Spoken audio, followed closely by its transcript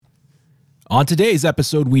On today's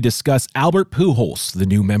episode, we discuss Albert Pujols, the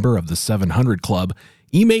new member of the 700 Club,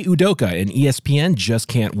 Ime Udoka and ESPN just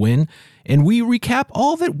can't win, and we recap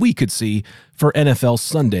all that we could see for NFL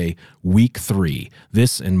Sunday, Week 3.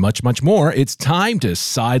 This and much, much more. It's time to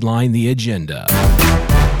sideline the agenda.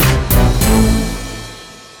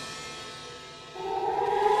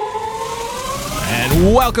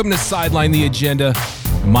 And welcome to Sideline the Agenda.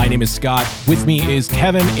 My name is Scott. With me is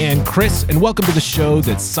Kevin and Chris, and welcome to the show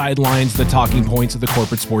that sidelines the talking points of the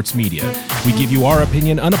corporate sports media. We give you our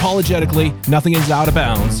opinion unapologetically, nothing is out of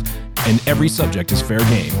bounds, and every subject is fair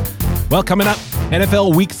game. Well, coming up,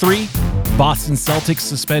 NFL Week 3, Boston Celtics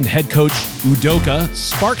suspend head coach Udoka,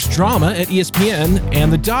 sparks drama at ESPN,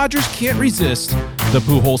 and the Dodgers can't resist the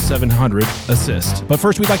Pujols 700 assist. But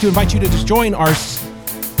first, we'd like to invite you to just join our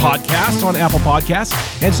podcast on Apple Podcasts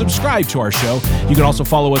and subscribe to our show. You can also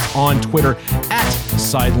follow us on Twitter at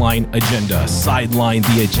Sideline Agenda. Sideline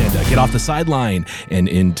the Agenda. Get off the sideline and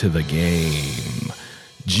into the game.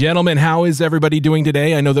 Gentlemen, how is everybody doing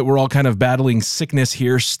today? I know that we're all kind of battling sickness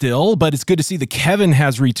here still, but it's good to see that Kevin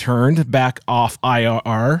has returned back off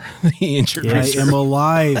IR. I am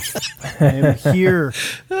alive. I am here.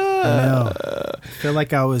 I know. I feel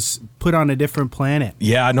like I was put on a different planet.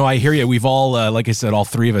 Yeah, no, I hear you. We've all, like I said, all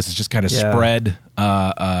three of us is just kind of spread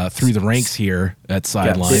through the ranks here at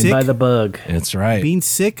Sideline. Bitten by the bug. That's right. Being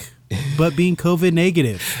sick, but being COVID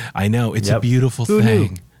negative. I know. It's a beautiful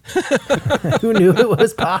thing. Who knew it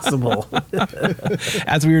was possible?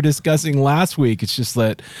 As we were discussing last week, it's just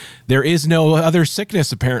that there is no other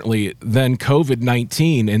sickness apparently than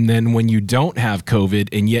COVID-19. And then when you don't have COVID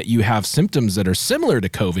and yet you have symptoms that are similar to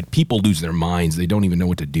COVID, people lose their minds. They don't even know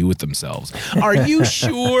what to do with themselves. Are you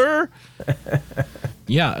sure?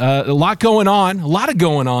 Yeah, a lot going on. A lot of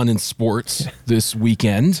going on in sports this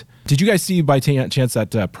weekend. Did you guys see by chance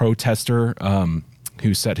that protester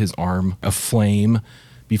who set his arm aflame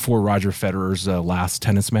before Roger Federer's last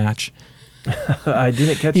tennis match? I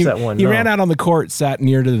didn't catch that one. He ran out on the court, sat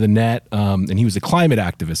near to the net, and he was a climate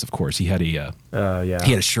activist, of course. He had a he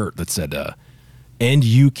had a shirt that said "End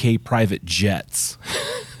UK private jets,"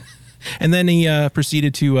 and then he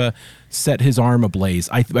proceeded to set his arm ablaze.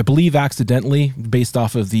 I believe accidentally, based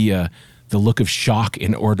off of the look of shock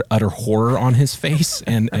and utter horror on his face,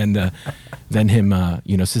 and then him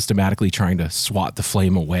systematically trying to swat the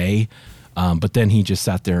flame away. But then he just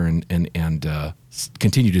sat there and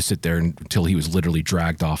continued to sit there until he was literally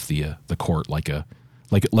dragged off the court like a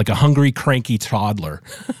hungry, cranky toddler.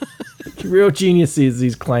 Real geniuses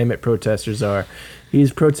these climate protesters are.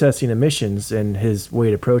 He's protesting emissions, and his way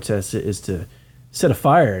to protest it is to set a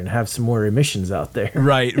fire and have some more emissions out there.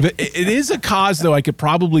 Right. But it is a cause, though, I could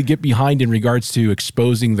probably get behind in regards to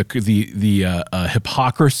exposing the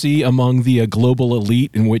hypocrisy among the global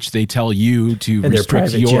elite, in which they tell you to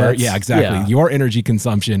restrict your your energy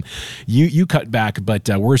consumption. You cut back, but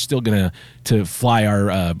we're still going to fly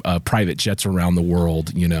our private jets around the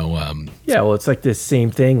world, well, it's like this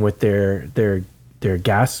same thing with their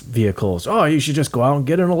gas vehicles. Oh, you should just go out and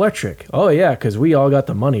get an electric. Oh, yeah, because we all got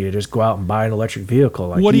the money to just go out and buy an electric vehicle.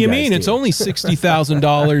 Like what do you mean? It's only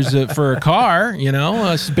 $60,000 for a car,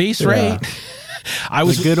 base rate. I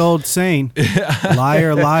was a good old saying,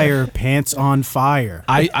 liar, liar, pants on fire.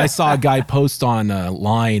 I saw a guy post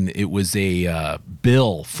online. It was a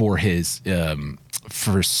bill for his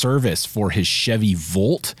for service for his Chevy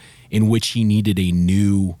Volt, in which he needed a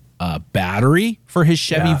new battery for his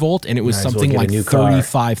Chevy Volt, and it was something like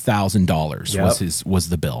 $35,000 was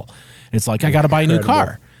the bill. And it's like, I got to buy a new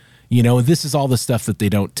car. This is all the stuff that they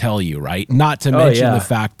don't tell you, right? Not to mention the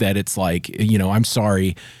fact that it's like, I'm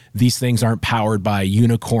sorry, these things aren't powered by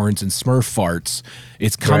unicorns and Smurf farts.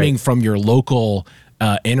 It's coming from your local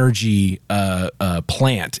energy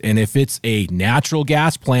plant. And if it's a natural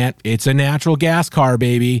gas plant, it's a natural gas car,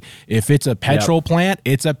 baby. If it's a petrol plant,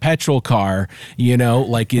 it's a petrol car.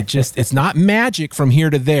 It's not magic from here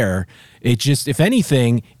to there. It just, if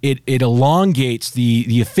anything, it elongates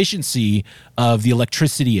the efficiency of the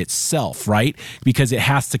electricity itself, right? Because it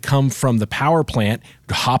has to come from the power plant,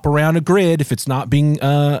 hop around a grid if it's not being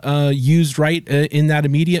used right in that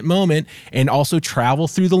immediate moment, and also travel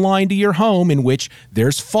through the line to your home, in which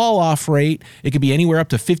there's fall off rate. It could be anywhere up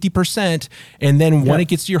to 50%. And then when it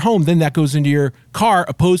gets to your home, then that goes into your car,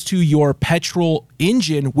 opposed to your petrol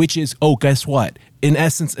engine, which is, guess what? In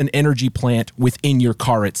essence, an energy plant within your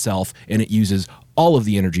car itself, and it uses all of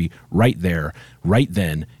the energy right there, right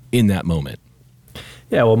then, in that moment.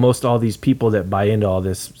 Yeah, well, most all these people that buy into all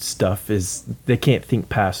this stuff they can't think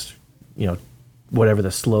past, whatever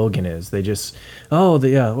the slogan is. They just,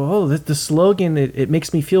 the slogan, it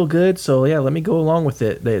makes me feel good, so yeah, let me go along with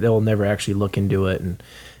it. They'll never actually look into it, and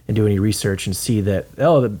and do any research and see that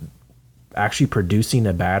actually producing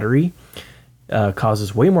a battery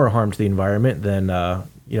causes way more harm to the environment than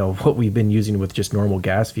what we've been using with just normal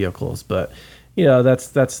gas vehicles. But that's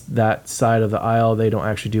that side of the aisle. They don't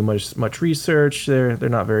actually do much research. They're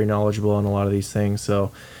not very knowledgeable on a lot of these things.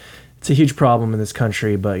 So it's a huge problem in this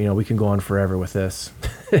country. But we can go on forever with this.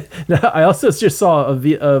 Now, I also just saw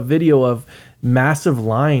a video of massive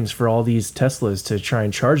lines for all these Teslas to try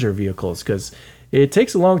and charge their vehicles, because it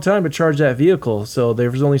takes a long time to charge that vehicle. So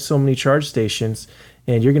there's only so many charge stations,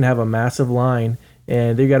 and you're going to have a massive line,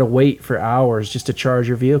 and they got to wait for hours just to charge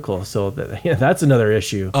your vehicle. So that's another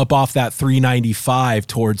issue. Up off that 395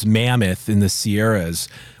 towards Mammoth in the Sierras,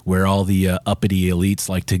 where all the uppity elites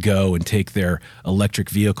like to go and take their electric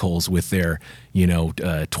vehicles with their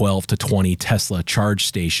 12 to 20 Tesla charge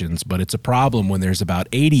stations. But it's a problem when there's about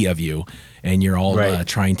 80 of you and you're all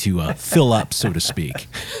trying to fill up, so to speak.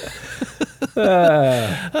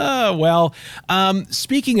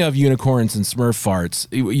 Speaking of unicorns and Smurf farts,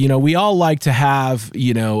 we all like to have,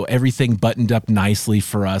 everything buttoned up nicely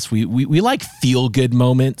for us. We like feel good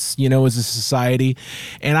moments, as a society.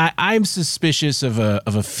 And I'm suspicious of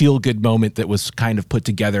a feel good moment that was kind of put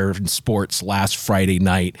together in sports last Friday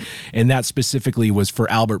night. And that specifically was for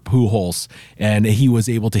Albert Pujols. And he was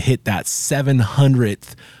able to hit that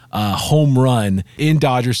 700th home run in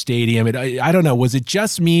Dodger Stadium. I don't know, was it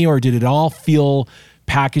just me, or did it all feel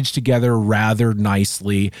packaged together rather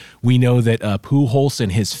nicely? We know that Pujols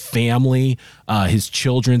and his family, his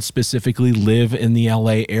children specifically, live in the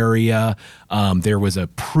LA area. There was a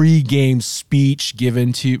pregame speech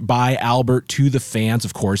given by Albert to the fans.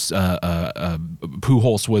 Of course,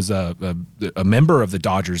 Pujols was a member of the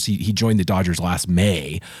Dodgers. He joined the Dodgers last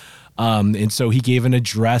May. And so he gave an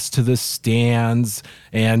address to the stands,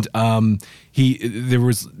 and there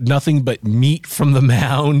was nothing but meat from the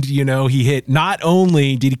mound. He hit, not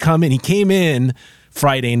only did he come in, he came in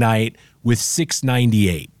Friday night with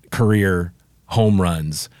 698 career home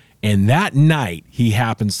runs. And that night he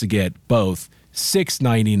happens to get both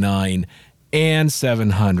 699 and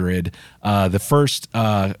 700. The first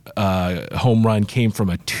home run came from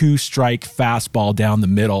a 2-strike fastball down the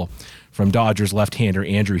middle from Dodgers left-hander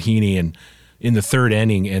Andrew Heaney, and in the third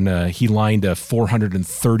inning, and he lined a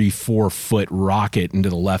 434-foot rocket into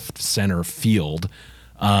the left center field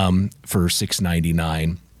for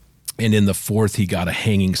 699. And in the fourth, he got a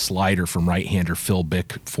hanging slider from right-hander Phil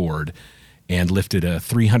Bickford and lifted a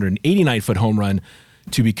 389-foot home run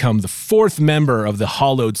to become the fourth member of the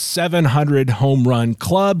hallowed 700 home run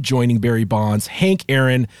club, joining Barry Bonds, Hank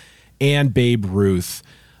Aaron, and Babe Ruth.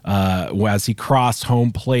 As he crossed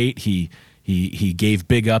home plate, he gave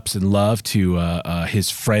big ups and love to his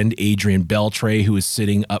friend Adrian Beltre, who was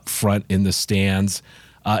sitting up front in the stands.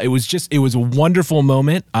 It was a wonderful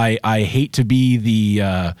moment. I hate to be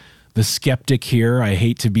the skeptic here. I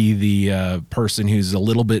hate to be the person who's a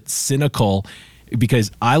little bit cynical,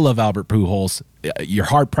 because I love Albert Pujols. You're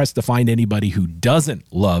hard-pressed to find anybody who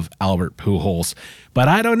doesn't love Albert Pujols. But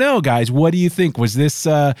I don't know, guys. What do you think? Was this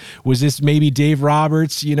maybe Dave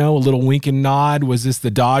Roberts, a little wink and nod? Was this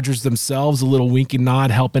the Dodgers themselves, a little wink and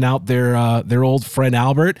nod, helping out their old friend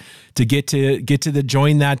Albert to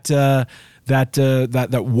join that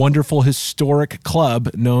wonderful historic club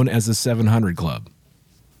known as the 700 Club?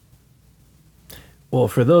 Well,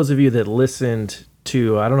 for those of you that listened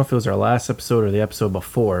to, I don't know if it was our last episode or the episode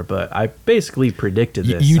before, but I basically predicted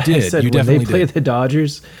this. You did. I said you when definitely they play did. the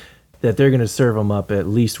Dodgers, that they're going to serve them up at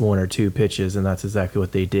least 1 or 2 pitches, and that's exactly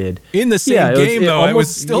what they did. In the same game, though, it was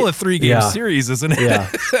still a 3-game series, isn't it? Yeah.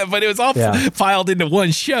 But it was all piled into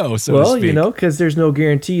one show, so to speak. Well, because there's no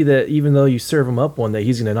guarantee that even though you serve him up one, that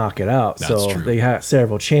he's going to knock it out. That's true. They have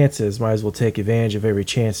several chances. Might as well take advantage of every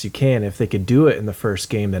chance you can. If they could do it in the first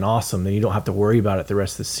game, then awesome. Then you don't have to worry about it the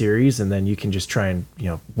rest of the series, and then you can just try and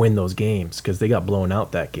win those games, because they got blown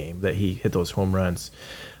out that game that he hit those home runs.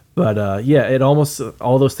 But it almost,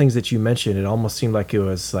 all those things that you mentioned, it almost seemed like it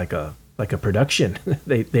was like a production.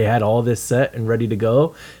 they had all this set and ready to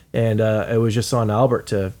go, and it was just on Albert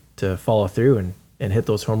to follow through and hit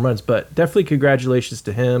those home runs. But definitely congratulations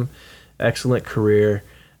to him. Excellent career.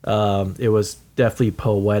 It was definitely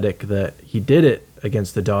poetic that he did it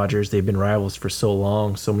against the Dodgers. They've been rivals for so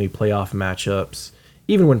long, so many playoff matchups.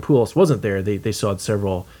 Even when Pujols wasn't there, they still had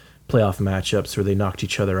several playoff matchups where they knocked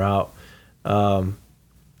each other out.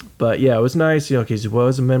 But yeah, it was nice, because he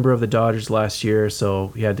was a member of the Dodgers last year, so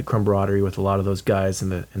he had the camaraderie with a lot of those guys in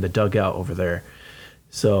the dugout over there.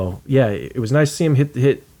 So yeah, it was nice to see him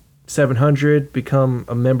hit 700, become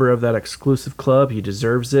a member of that exclusive club. He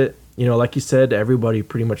deserves it. Like you said, everybody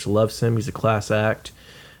pretty much loves him. He's a class act.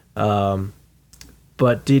 But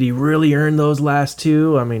but did he really earn those last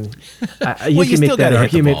two? I mean, you can make that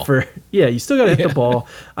argument for you still got to hit the ball.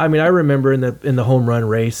 I mean, I remember in the home run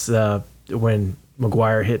race when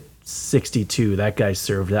McGwire hit 62, that guy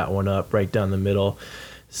served that one up right down the middle.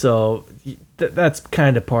 So that's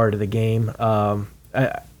kind of part of the game. I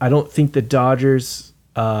don't think the Dodgers.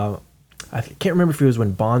 I can't remember if it was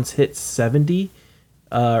when Bonds hit 70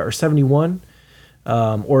 or 71.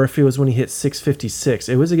 Or if it was when he hit 656.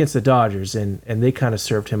 It was against the Dodgers, and they kind of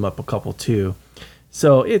served him up a couple too.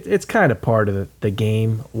 So it's kind of part of the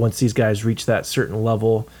game once these guys reach that certain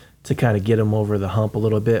level to kind of get them over the hump a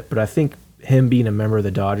little bit. But I think him being a member of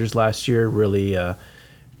the Dodgers last year really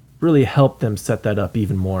helped them set that up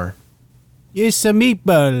even more. It's a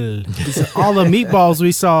meatball. It's all the meatballs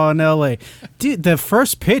we saw in L.A. Dude, the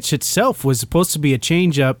first pitch itself was supposed to be a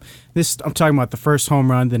changeup. I'm talking about the first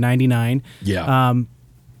home run, the 99. Yeah.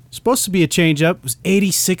 Supposed to be a changeup. It was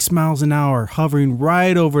 86 miles an hour, hovering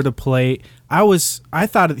right over the plate. I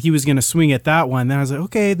thought he was going to swing at that one. Then I was like,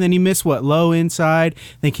 okay. Then he missed low inside.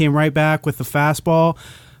 Then came right back with the fastball.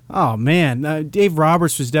 Oh, man. Dave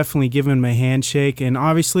Roberts was definitely giving him a handshake. And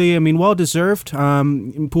obviously, I mean, well-deserved.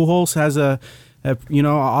 Pujols has a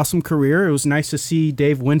awesome career. It was nice to see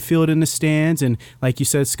Dave Winfield in the stands. And like you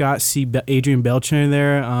said, Scott, see Adrian Beltre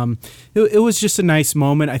there. It was just a nice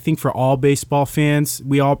moment, I think, for all baseball fans.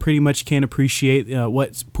 We all pretty much can appreciate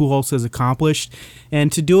what Pujols has accomplished.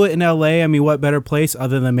 And to do it in L.A., I mean, what better place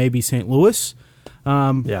other than maybe St. Louis?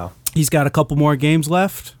 Yeah. He's got a couple more games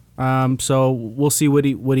left. So we'll see what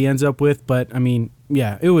he ends up with, but I mean,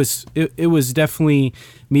 yeah, it was definitely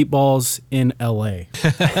meatballs in LA.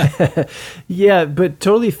 Yeah, but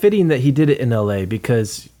totally fitting that he did it in LA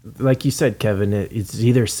because, like you said, Kevin, it's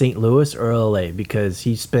either St. Louis or LA because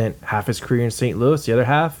he spent half his career in St. Louis, the other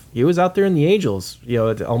half he was out there in the Angels.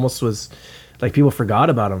 It almost was like people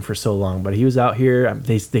forgot about him for so long, but he was out here.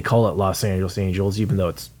 They call it Los Angeles Angels, even though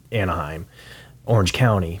it's Anaheim, Orange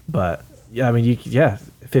County, but. Yeah, I mean,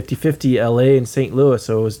 50-50 LA and St. Louis,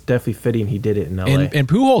 so it was definitely fitting he did it in LA. And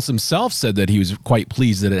Pujols himself said that he was quite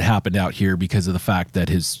pleased that it happened out here because of the fact that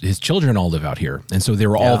his children all live out here, and so they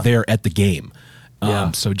were all there at the game.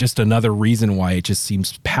 So just another reason why it just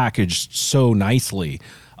seems packaged so nicely.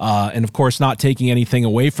 And of course, not taking anything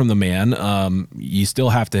away from the man, you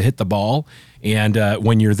still have to hit the ball. And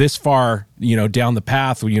when you're this far, down the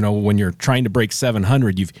path, when you're trying to break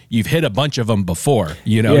 700, you've hit a bunch of them before.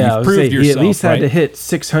 You've proved yourself. He at least had to hit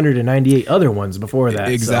 698 other ones before that.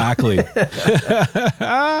 Exactly.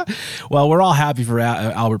 So. Well, we're all happy for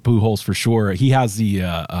Albert Pujols for sure. He has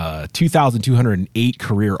the 2,208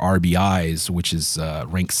 career RBIs, which is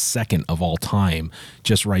ranked second of all time,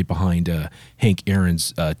 just right behind Hank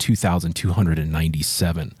Aaron's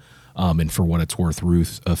 2,297. And for what it's worth,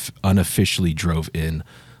 Ruth unofficially drove in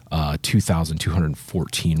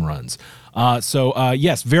 2,214 runs.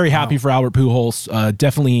 Yes, very happy for Albert Pujols.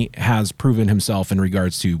 Definitely has proven himself in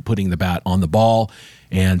regards to putting the bat on the ball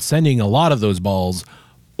and sending a lot of those balls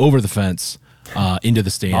over the fence into the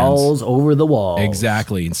stands. Balls over the wall.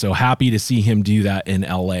 Exactly. And so happy to see him do that in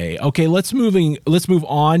LA. Okay, let's move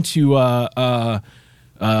on to Ime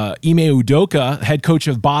Udoka, head coach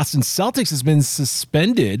of Boston Celtics, has been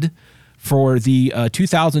suspended for the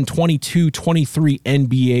 2022-23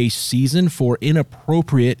 NBA season for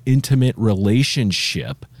inappropriate intimate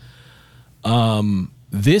relationship.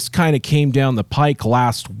 This kind of came down the pike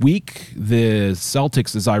last week. The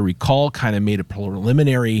Celtics, as I recall, kind of made a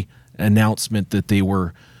preliminary announcement that they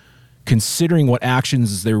were considering what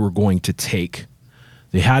actions they were going to take.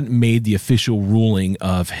 They hadn't made the official ruling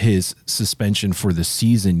of his suspension for the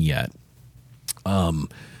season yet.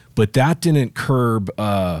 But that didn't curb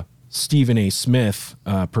Stephen A. Smith,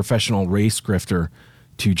 professional race grifter,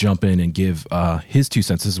 to jump in and give his 2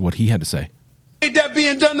 cents. This is what he had to say. Ain't that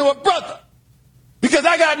being done to a brother? Because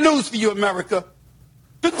I got news for you, America.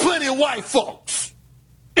 There's plenty of white folks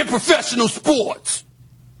in professional sports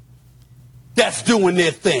that's doing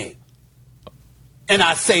their thing. And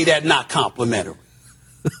I say that not complimentary.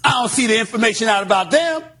 I don't see the information out about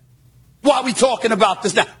them. Why are we talking about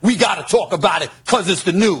this now? We got to talk about it because it's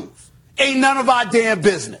the news. Ain't none of our damn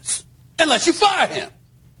business unless you fire him.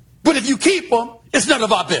 But if you keep him, it's none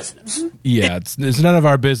of our business. Yeah, it's none of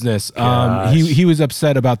our business. He was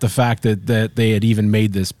upset about the fact that they had even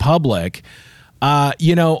made this public. I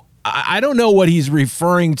don't know what he's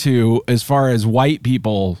referring to as far as white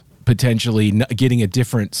people potentially getting a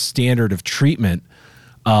different standard of treatment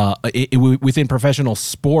within professional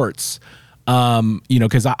sports.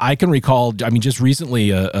 Because I can recall, just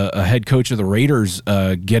recently a head coach of the Raiders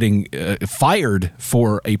getting fired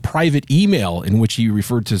for a private email in which he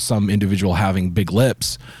referred to some individual having big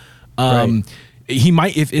lips. Right. he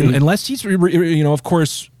might, unless he's, of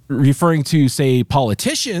course, referring to, say,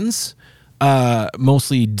 politicians,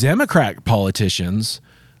 mostly Democrat politicians,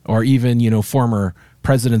 or even, former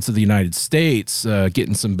presidents of the United States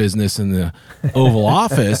getting some business in the Oval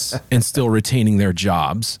Office and still retaining their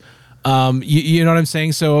jobs. You know what I'm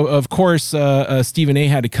saying? So, of course, Stephen A.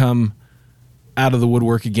 had to come out of the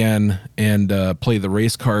woodwork again and play the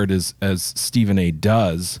race card as Stephen A.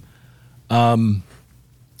 does.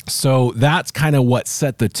 So that's kind of what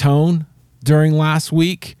set the tone during last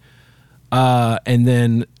week. And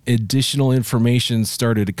then additional information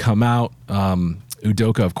started to come out.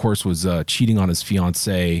 Udoka, of course, was cheating on his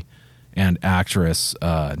fiancée and actress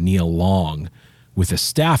Nia Long with a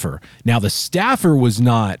staffer. Now, the staffer was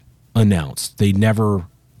not announced. They never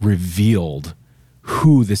revealed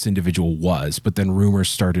who this individual was, but then rumors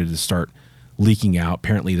started to leaking out.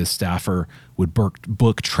 Apparently, the staffer would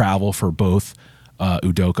book travel for both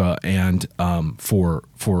Udoka and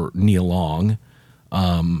for Nia Long.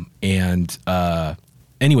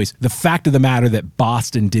 Anyways, the fact of the matter that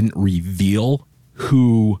Boston didn't reveal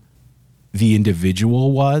who the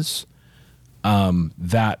individual was,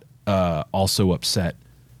 that also upset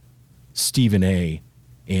Stephen A.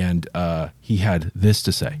 And he had this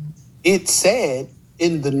to say. It said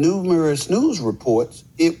in the numerous news reports,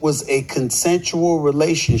 it was a consensual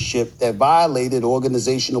relationship that violated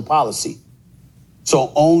organizational policy.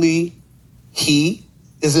 So only he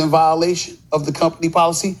is in violation of the company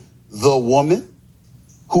policy. The woman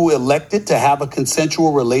who elected to have a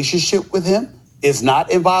consensual relationship with him is not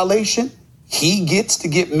in violation. He gets to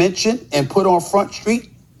get mentioned and put on Front Street.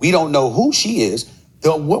 We don't know who she is.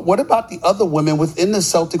 What about the other women within the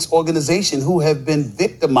Celtics organization who have been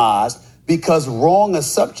victimized because wrong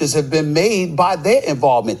assumptions have been made by their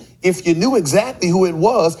involvement? If you knew exactly who it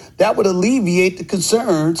was, that would alleviate the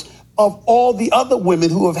concerns of all the other women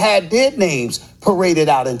who have had their names paraded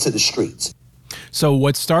out into the streets. So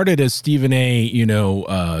what started as Stephen A.,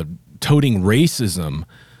 toting racism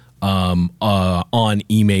on Ime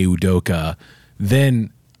Udoka,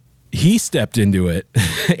 then he stepped into it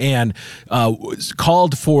and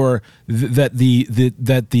called for that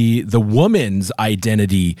the woman's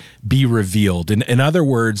identity be revealed. In other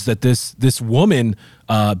words, that this woman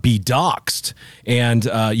be doxxed. And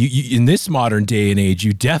you, in this modern day and age,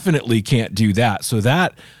 you definitely can't do that. So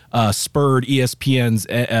that spurred ESPN's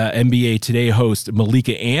NBA Today host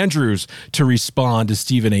Malika Andrews to respond to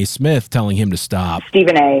Stephen A. Smith, telling him to stop.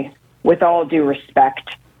 Stephen A., with all due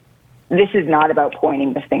respect, this is not about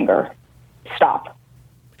pointing the finger. Stop.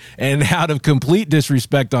 And out of complete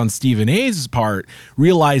disrespect on Stephen A.'s part,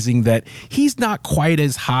 realizing that he's not quite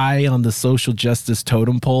as high on the social justice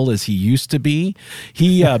totem pole as he used to be,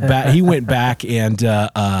 he went back and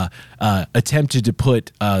attempted to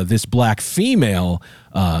put this black female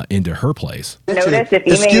into her place. Notice if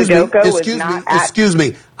Ime Udoka was not Excuse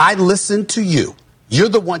me. I listened to you. You're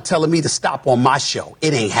the one telling me to stop on my show.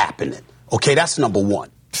 It ain't happening. Okay, that's number one.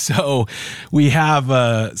 So we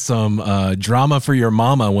have some drama for your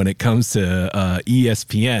mama when it comes to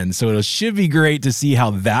ESPN. So it should be great to see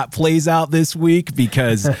how that plays out this week,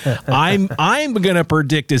 because I'm going to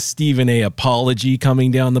predict a Stephen A. apology coming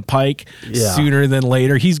down the pike sooner than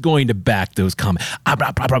later. He's going to back those comments. I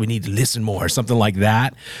probably need to listen more, or something like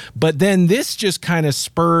that. But then this just kind of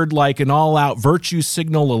spurred like an all-out virtue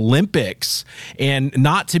signal Olympics, and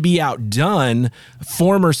not to be outdone,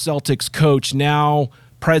 former Celtics coach, now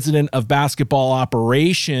president of basketball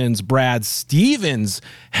operations, Brad Stevens,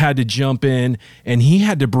 had to jump in, and he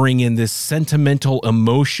had to bring in this sentimental,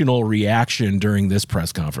 emotional reaction during this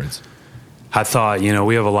press conference. I thought,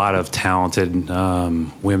 we have a lot of talented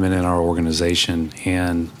women in our organization,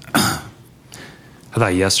 and I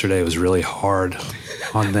thought yesterday was really hard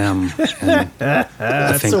on them. And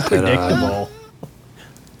That's so predictable.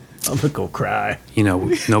 I'm going to go cry.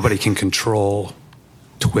 Nobody can control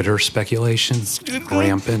Twitter speculations,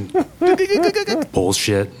 rampant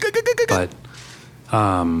bullshit. But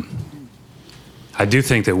I do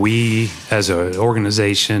think that we, as an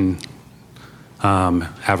organization,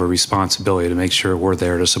 have a responsibility to make sure we're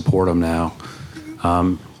there to support them now,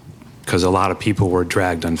 because a lot of people were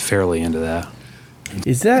dragged unfairly into that.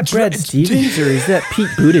 Is that Brad Stevens or is that Pete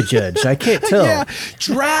Buttigieg? I can't tell. Yeah,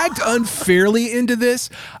 dragged unfairly into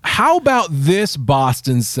this. How about this,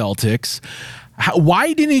 Boston Celtics?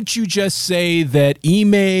 Why didn't you just say that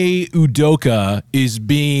Ime Udoka is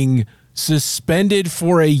being suspended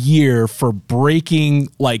for a year for breaking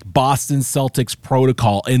like Boston Celtics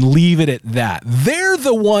protocol and leave it at that. They're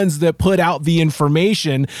the ones that put out the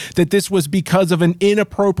information that this was because of an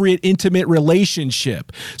inappropriate, intimate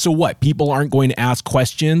relationship. So what? People aren't going to ask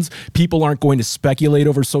questions. People aren't going to speculate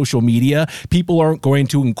over social media. People aren't going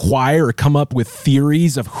to inquire or come up with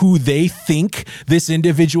theories of who they think this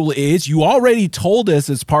individual is. You already told us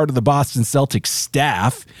as part of the Boston Celtics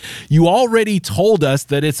staff. You already told us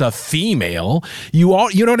that it's a female. You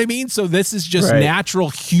know what I mean? So this is just natural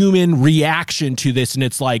human reaction to this. And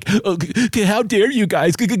it's like, how dare you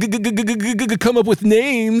guys come up with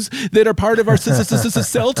names that are part of our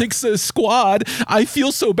Celtics squad? I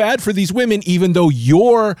feel so bad for these women, even though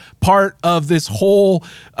you're part of this whole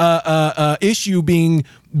issue being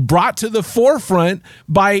brought to the forefront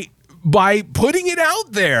by putting it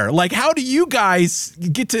out there. Like, how do you guys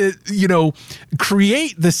get to,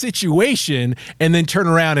 create the situation and then turn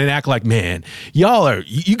around and act like, man,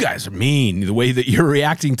 you guys are mean the way that you're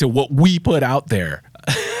reacting to what we put out there?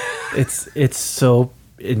 It's so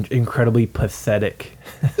incredibly pathetic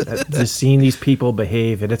just seeing these people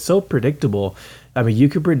behave, and it's so predictable. I mean, you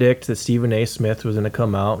could predict that Stephen A. Smith was going to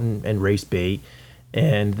come out and race bait,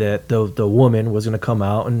 and that the woman was going to come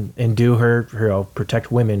out and do her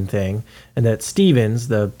protect women thing, and that Stevens,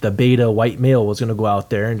 the beta white male, was going to go out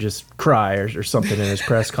there and just cry or something in his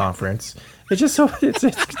press conference. It's just it's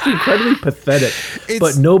incredibly pathetic.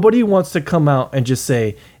 But nobody wants to come out and just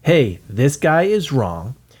say, hey, this guy is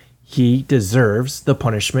wrong. He deserves the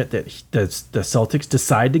punishment that the Celtics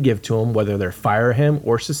decide to give to him, whether they're fire him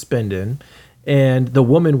or suspend him. And the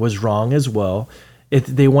woman was wrong as well.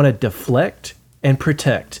 They want to deflect and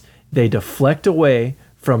protect. They deflect away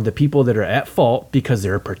from the people that are at fault because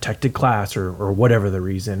they're a protected class or whatever the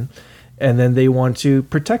reason. And then they want to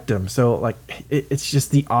protect them. So like it's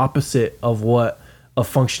just the opposite of what a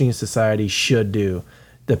functioning society should do.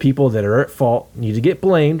 The people that are at fault need to get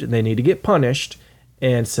blamed and they need to get punished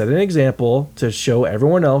and set an example to show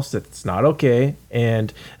everyone else that it's not okay.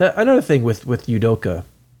 And another thing with Udoka,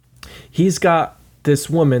 he's got this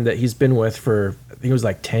woman that he's been with for, I think it was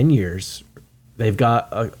like 10 years. They've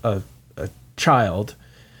got a child,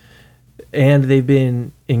 and they've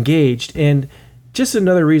been engaged. And just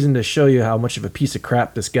another reason to show you how much of a piece of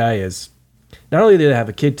crap this guy is. Not only do they have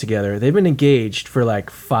a kid together, they've been engaged for like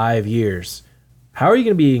 5 years. How are you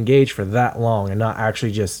going to be engaged for that long and not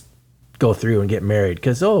actually just go through and get married?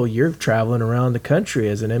 Because, you're traveling around the country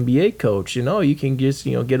as an NBA coach. You can just,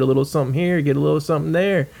 get a little something here, get a little something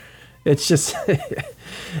there. It's just,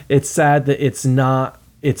 it's sad that it's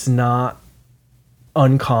not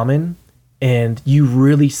uncommon, and you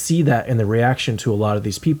really see that in the reaction to a lot of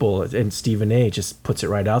these people. And Stephen A. just puts it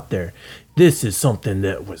right out there. This is something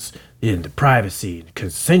that was in the privacy,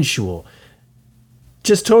 consensual,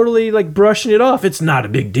 just totally like brushing it off. It's not a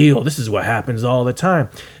big deal. This is what happens all the time.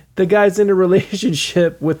 The guy's in a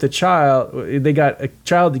relationship with the child. They got a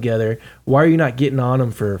child together. Why are you not getting on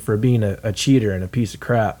him for being a cheater and a piece of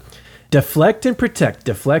crap? Deflect and protect,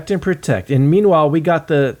 deflect and protect. And meanwhile, we got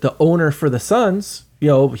the owner for the Suns.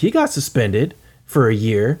 He got suspended for a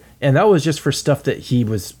year, and that was just for stuff that he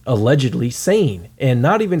was allegedly saying, and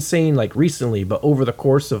not even saying like recently, but over the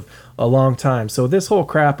course of a long time. So this whole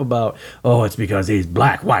crap about, it's because he's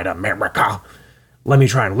black, white America. Let me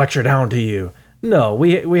try and lecture down to you. No,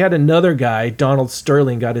 we had another guy, Donald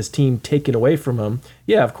Sterling, got his team taken away from him.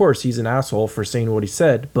 Yeah, of course, he's an asshole for saying what he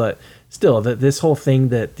said, but still, this whole thing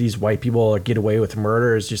that these white people get away with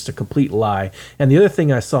murder is just a complete lie. And the other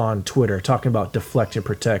thing I saw on Twitter talking about deflect and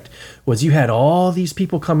protect was you had all these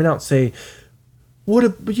people coming out and say,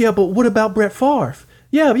 but what about Brett Favre?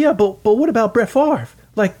 Yeah, but what about Brett Favre?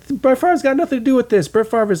 Like, Brett Favre's got nothing to do with this. Brett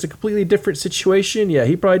Favre is a completely different situation. Yeah,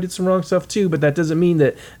 he probably did some wrong stuff too, but that doesn't mean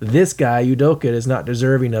that this guy, Udoka, is not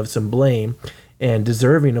deserving of some blame and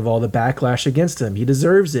deserving of all the backlash against him. He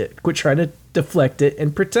deserves it. Quit trying to deflect it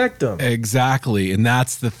and protect him. Exactly. And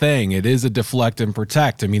that's the thing. It is a deflect and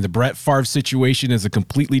protect. I mean, the Brett Favre situation is a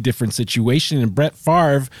completely different situation, and Brett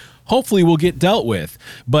Favre hopefully will get dealt with.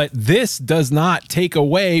 But this does not take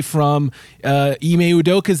away from Ime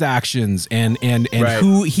Udoka's actions and right.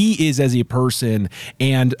 who he is as a person.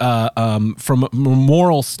 And from a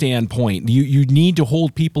moral standpoint, you need to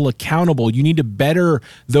hold people accountable. You need to better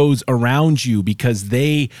those around you because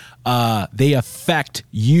they affect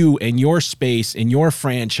you and your space and your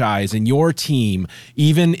franchise and your team,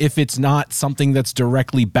 even if it's not something that's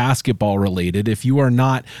directly basketball related. If you are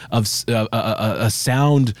not of a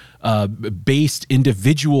sound based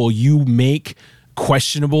individual, you make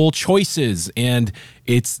questionable choices, and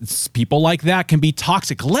it's people like that can be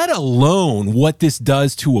toxic, let alone what this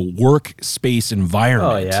does to a workspace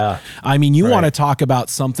environment. Oh, yeah. I mean, you want to talk about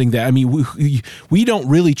something that, I mean, we don't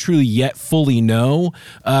really truly yet fully know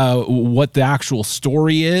what the actual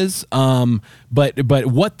story is. But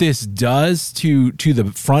what this does to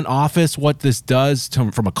the front office, what this does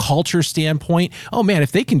from a culture standpoint, oh man,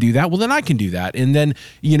 if they can do that, well then I can do that. And then,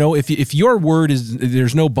 you know, if your word is,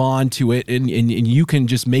 there's no bond to it, and you can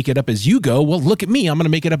just make it up as you go, well, look at me, I'm going to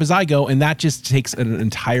make it up as I go. And that just takes an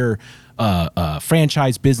entire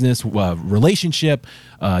franchise business relationship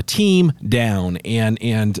team down.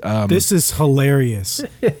 And this is hilarious.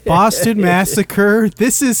 Boston Massacre.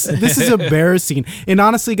 This is embarrassing. And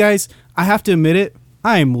honestly, guys, I have to admit it,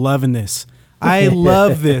 I am loving this. I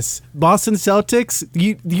love this. Boston Celtics,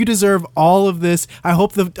 you deserve all of this. I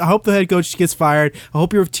hope the head coach gets fired. I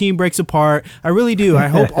hope your team breaks apart. I really do. I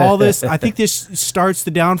hope all this, I think this starts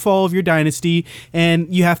the downfall of your dynasty,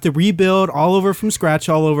 and you have to rebuild all over from scratch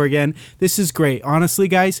all over again. This is great. Honestly,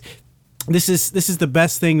 guys, this is the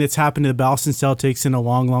best thing that's happened to the Boston Celtics in a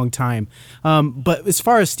long, long time. But as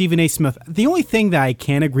far as Stephen A. Smith, the only thing that I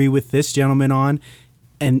can agree with this gentleman on,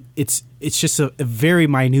 and it's just a very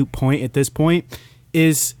minute point at this point,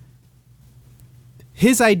 is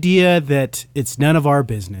his idea that it's none of our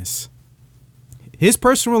business. His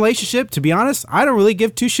personal relationship, to be honest, I don't really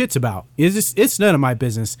give two shits about. It's none of my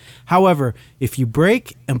business. However, if you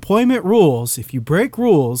break employment rules, if you break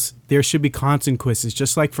rules, there should be consequences,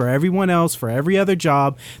 just like for everyone else, for every other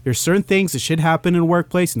job. There's certain things that should happen in a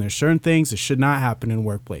workplace, and there's certain things that should not happen in a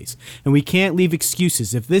workplace. And we can't leave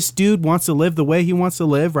excuses. If this dude wants to live the way he wants to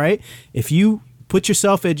live, right? If you put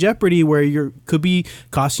yourself at jeopardy where you could be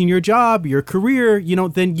costing your job, your career, you know,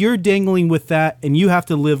 then you're dangling with that, and you have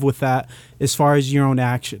to live with that as far as your own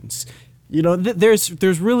actions. You know,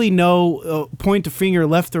 there's really no point to finger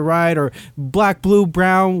left or right or black, blue,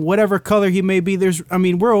 brown, whatever color he may be.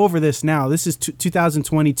 We're over this now. This is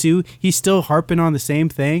 2022. He's still harping on the same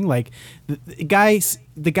thing. Like the guy's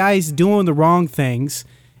doing the wrong things,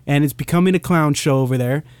 and it's becoming a clown show over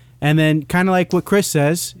there. And then, kind of like what Chris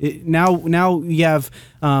says, now you have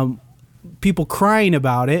people crying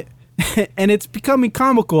about it, and it's becoming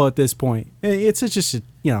comical at this point. It's just,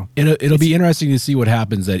 you know. It'll be interesting to see what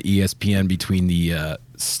happens at ESPN between the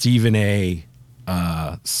Stephen A.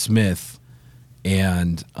 Smith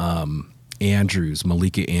and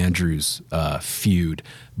Malika Andrews feud.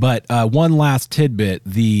 But one last tidbit: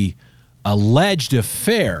 the alleged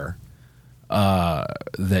affair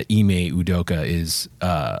that Ime Udoka is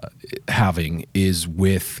having is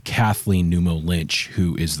with Kathleen Numo Lynch,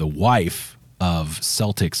 who is the wife of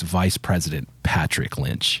Celtics Vice President Patrick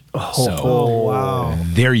Lynch. Wow.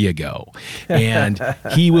 There you go. And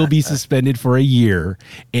he will be suspended for a year,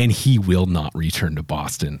 and he will not return to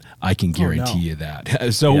Boston. I can guarantee you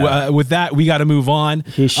that. So with that, we got to move on.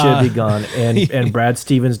 He should be gone. And Brad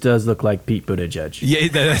Stevens does look like Pete Buttigieg. Yeah,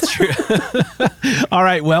 that's true. All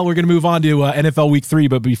right, well, we're going to move on to NFL Week 3,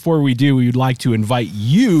 but before we do, we would like to invite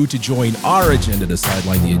you to join our agenda to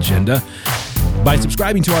sideline the agenda by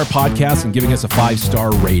subscribing to our podcast and giving us a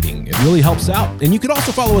 5-star rating. It really helps out. And you can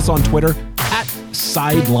also follow us on Twitter at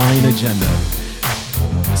Sideline Agenda.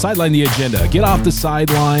 Sideline the agenda. Get off the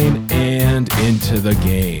sideline and into the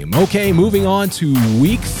game. Okay, moving on to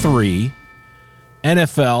Week 3,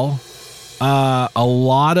 NFL. A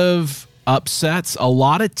lot of upsets, a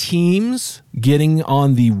lot of teams getting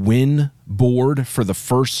on the win board for the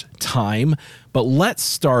first time. But let's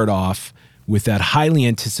start off with that highly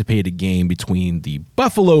anticipated game between the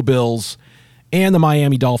Buffalo Bills and the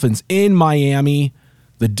Miami Dolphins in Miami.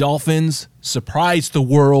 The Dolphins surprised the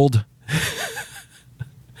world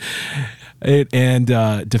and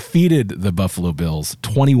defeated the Buffalo Bills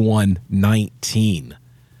 21-19.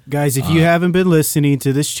 Guys, if you haven't been listening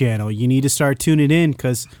to this channel, you need to start tuning in,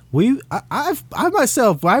 because I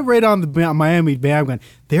myself right on the Miami bandwagon.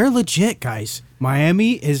 They're legit, guys.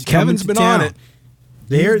 Miami is Kevin's been on it.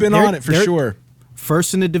 They've been on it for sure.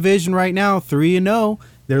 First in the division right now, 3-0.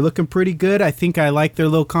 They're looking pretty good. I think I like their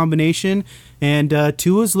little combination. And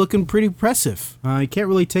Tua's looking pretty impressive. You can't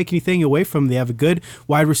really take anything away from them. They have a good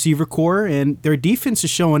wide receiver core, and their defense is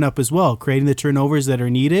showing up as well, creating the turnovers that are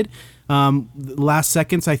needed. Last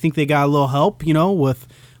seconds, I think they got a little help, with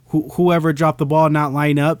whoever dropped the ball, not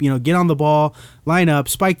line up. Get on the ball, line up,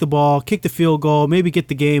 spike the ball, kick the field goal, maybe get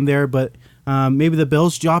the game there. But maybe the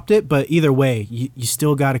Bills dropped it. But either way, you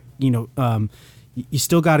still got to, you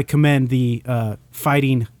still got to commend the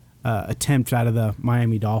fighting attempt out of the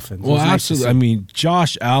Miami Dolphins. Well, absolutely. I mean,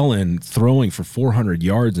 Josh Allen throwing for 400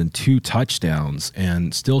 yards and 2 touchdowns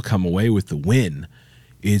and still come away with the win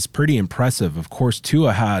is pretty impressive. Of course,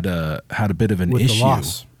 Tua had a bit of an issue. The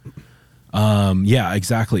loss. Yeah,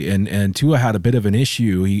 exactly. And Tua had a bit of an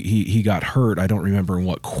issue. He got hurt. I don't remember in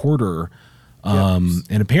what quarter.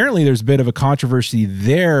 And apparently there's a bit of a controversy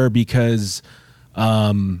there because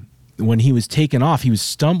when he was taken off, he was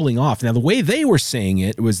stumbling off. Now, the way they were saying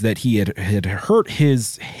it was that he had hurt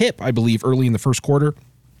his hip, I believe, early in the first quarter,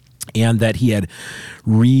 and that he had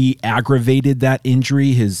re-aggravated that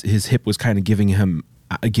injury. His hip was kind of giving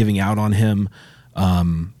out on him.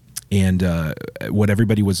 And what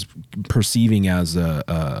everybody was perceiving as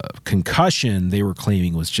a concussion, they were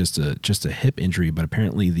claiming was just a hip injury. But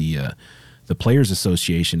apparently the Players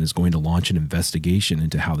Association is going to launch an investigation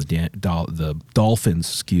into how the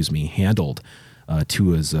Dolphins, handled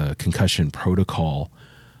Tua's concussion protocol.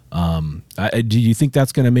 Do you think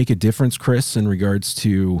that's going to make a difference, Chris, in regards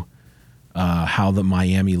to how the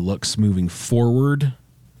Miami looks moving forward?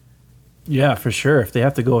 Yeah, for sure. If they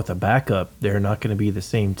have to go with a backup, they're not going to be the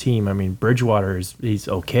same team. I mean, Bridgewater he's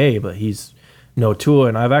okay, but he's no Tua.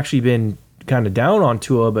 And I've actually been kind of down on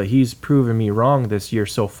Tua, but he's proven me wrong this year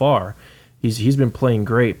so far. He's been playing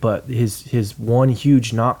great, but his one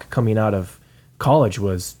huge knock coming out of college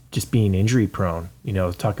was just being injury prone.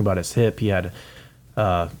 Talking about his hip, he had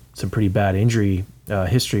some pretty bad injury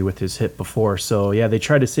history with his hip before. So yeah, they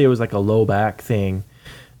tried to say it was like a low back thing,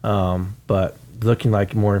 but looking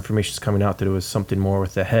like more information is coming out that it was something more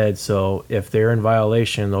with the head. So if they're in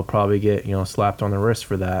violation, they'll probably get slapped on the wrist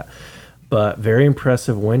for that. But very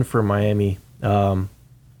impressive win for Miami.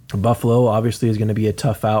 Buffalo obviously is going to be a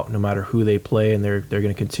tough out no matter who they play, and they're going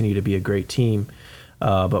to continue to be a great team.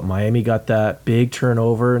 But Miami got that big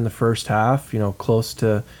turnover in the first half, close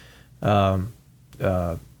to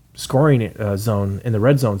scoring zone in the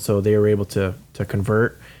red zone, so they were able to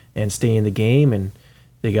convert and stay in the game, and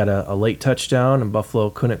they got a late touchdown, and Buffalo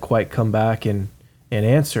couldn't quite come back and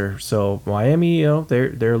answer. So Miami,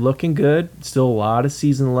 they're looking good. Still a lot of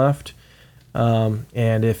season left. And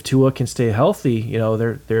if Tua can stay healthy,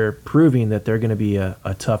 they're proving that they're going to be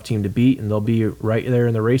a tough team to beat, and they'll be right there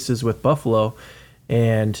in the races with Buffalo.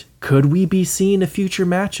 And could we be seeing a future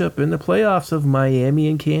matchup in the playoffs of Miami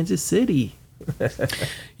and Kansas City?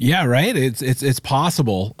 Yeah, right. It's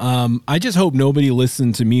possible. I just hope nobody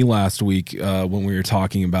listened to me last week when we were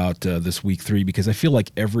talking about this week 3, because I feel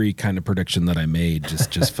like every kind of prediction that I made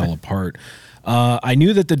just fell apart. I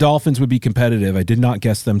knew that the Dolphins would be competitive. I did not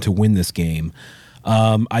guess them to win this game.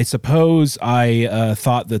 I suppose I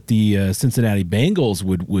thought that the Cincinnati Bengals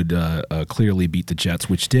would clearly beat the Jets,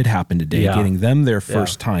 which did happen today, getting them their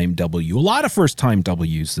first-time W. A lot of first-time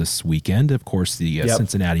Ws this weekend. Of course, the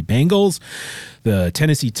Cincinnati Bengals, the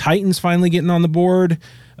Tennessee Titans finally getting on the board,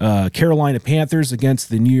 Carolina Panthers against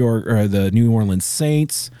the New Orleans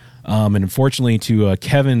Saints, and unfortunately, to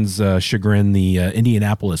Kevin's chagrin, the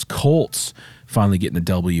Indianapolis Colts finally getting a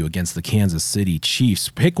W against the Kansas City Chiefs.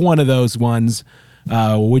 Pick one of those ones.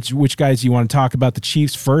 Which guys do you want to talk about? The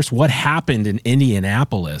Chiefs first? What happened in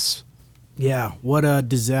Indianapolis? Yeah, what a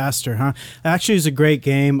disaster, huh? Actually, it was a great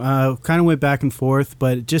game. Kind of went back and forth,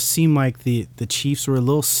 but it just seemed like the Chiefs were a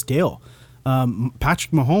little stale.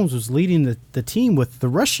 Patrick Mahomes was leading the team with the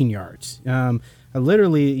rushing yards.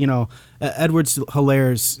 Literally,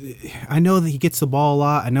 Edwards-Helaire, I know that he gets the ball a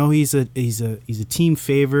lot. I know he's a team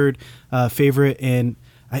favorite, and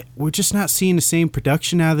we're just not seeing the same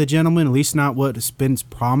production out of the gentleman, at least not what has been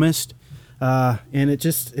promised. And it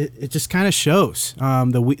just kind of shows.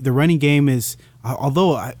 The running game is,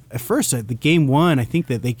 although at first the game one, I think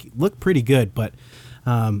that they look pretty good, but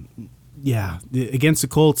against the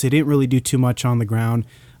Colts, they didn't really do too much on the ground.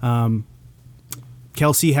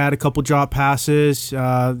 Kelsey had a couple drop passes.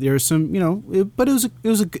 There's some, but it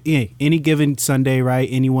was any given Sunday, right?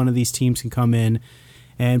 Any one of these teams can come in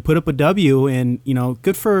and put up a W, and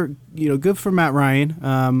good for Matt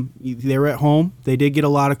Ryan. They were at home. They did get a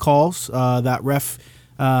lot of calls. That ref,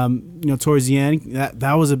 towards the end,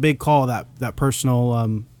 that was a big call. That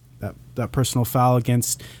personal that personal foul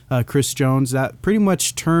against Chris Jones that pretty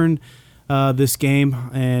much turned this game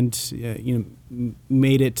and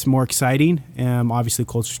made it more exciting. Obviously,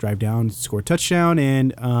 Colts drive down, score a touchdown,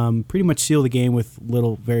 and pretty much seal the game with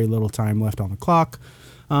very little time left on the clock.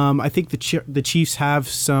 I think the Chiefs have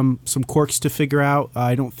some quirks to figure out.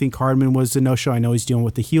 I don't think Hardman was the no-show. I know he's dealing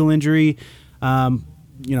with the heel injury.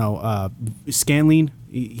 Scantling,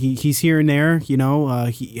 he's here and there.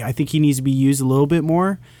 I think he needs to be used a little bit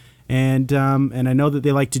more. And I know that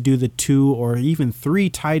they like to do the 2 or even 3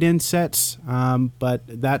 tight end sets, but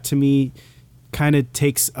that to me kind of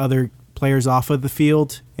takes other players off of the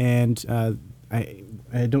field, and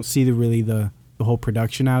I don't see the whole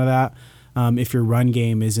production out of that. If your run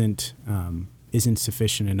game isn't isn't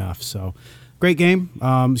sufficient enough. So great game,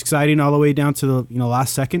 exciting all the way down to the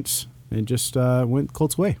last seconds, and just went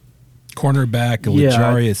Colts' way. Cornerback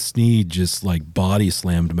L'Jarius Sneed just like body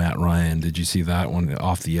slammed Matt Ryan. Did you see that one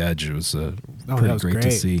off the edge? It was pretty great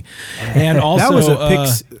to see. And also that was a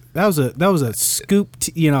pick. That was a scoop.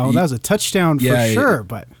 That was a touchdown for sure.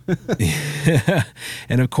 But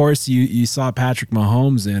and of course you saw Patrick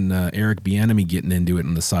Mahomes and Eric Bieniemy getting into it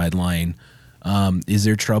on the sideline. Is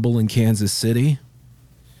there trouble in Kansas City?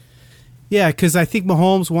 Yeah, because I think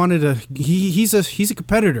Mahomes wanted he's a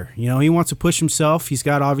competitor. He wants to push himself. He's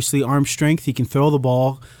got obviously arm strength. He can throw the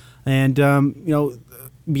ball, and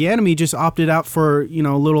Bieniemy just opted out for a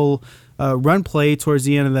little run play towards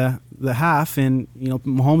the end of the half, and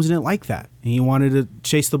Mahomes didn't like that. And he wanted to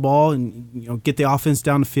chase the ball and get the offense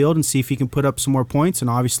down the field and see if he can put up some more points. And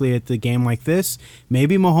obviously, at the game like this,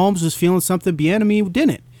 maybe Mahomes was feeling something Bieniemy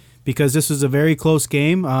didn't. Because this was a very close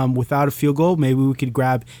game without a field goal. Maybe we could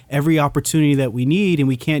grab every opportunity that we need, and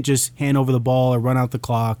we can't just hand over the ball or run out the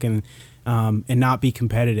clock and not be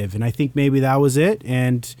competitive. And I think maybe that was it.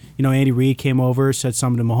 And Andy Reid came over, said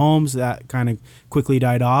something to Mahomes. That kind of quickly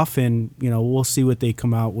died off, and we'll see what they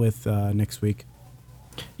come out with next week.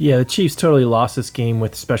 Yeah, the Chiefs totally lost this game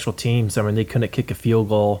with special teams. I mean, they couldn't kick a field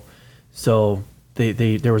goal, so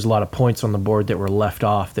there was a lot of points on the board that were left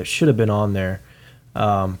off that should have been on there.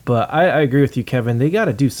 But I agree with you, Kevin. They got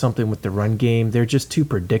to do something with the run game. They're just too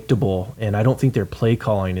predictable, and I don't think their play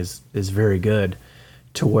calling is very good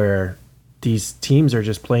to where these teams are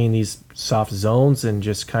just playing these soft zones and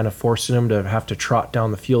just kind of forcing them to have to trot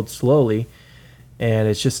down the field slowly, and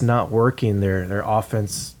it's just not working. Their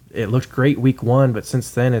offense, it looked great week 1, but since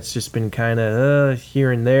then it's just been kind of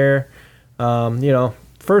here and there.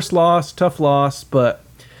 First loss, tough loss, but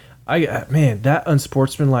that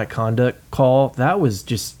unsportsmanlike conduct call, that was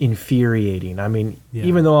just infuriating. I mean,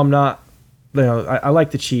 even though I'm not, I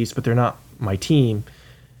like the Chiefs, but they're not my team.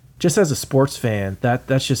 Just as a sports fan,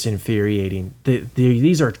 that's just infuriating.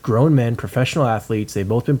 These are grown men, professional athletes. They've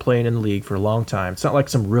both been playing in the league for a long time. It's not like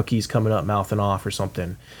some rookies coming up mouthing off or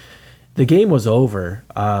something. The game was over.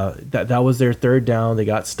 That was their third down. They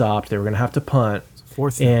got stopped. They were going to have to punt.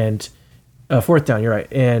 Fourth down. Fourth down, you're right.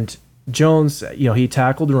 And Jones, he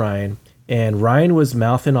tackled Ryan, and Ryan was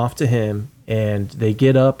mouthing off to him, and they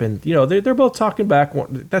get up, and they're both talking back.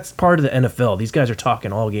 That's part of the NFL. These guys are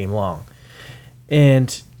talking all game long,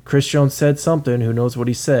 and Chris Jones said something. Who knows what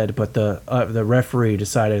he said? But the referee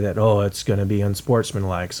decided that it's going to be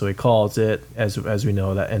unsportsmanlike, so he calls it. As we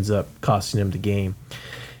know, that ends up costing him the game,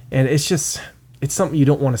 and it's something you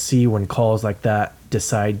don't want to see when calls like that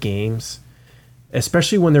decide games,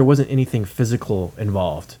 especially when there wasn't anything physical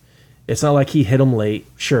involved. It's not like he hit him late.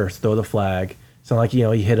 Sure, throw the flag. It's not like, he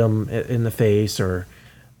hit him in the face or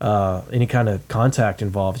any kind of contact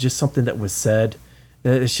involved. It's just something that was said.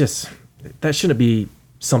 It's just, that shouldn't be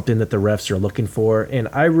something that the refs are looking for. And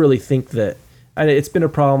I really think that it's been a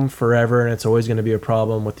problem forever, and it's always going to be a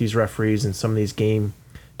problem with these referees and some of these game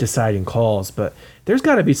deciding calls. But there's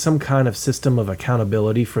got to be some kind of system of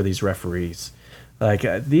accountability for these referees. Like,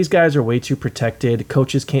 these guys are way too protected.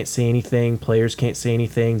 Coaches can't say anything. Players can't say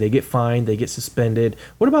anything. They get fined. They get suspended.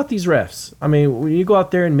 What about these refs? I mean, when you go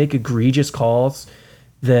out there and make egregious calls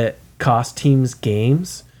that cost teams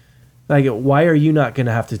games, like, why are you not going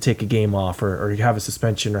to have to take a game off or have a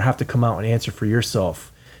suspension or have to come out and answer for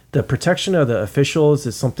yourself? The protection of the officials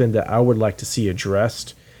is something that I would like to see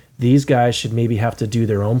addressed. These guys should maybe have to do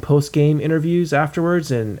their own post-game interviews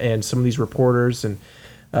afterwards, and some of these reporters and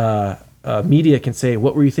media can say,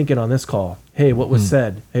 what were you thinking on this call? Hey, what was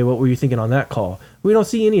said? Hey, what were you thinking on that call? We don't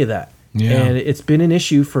see any of that. Yeah. And it's been an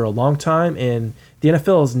issue for a long time, and the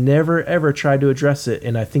NFL has never, ever tried to address it,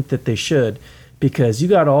 and I think that they should, because you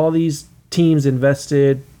got all these teams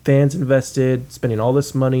invested, fans invested, spending all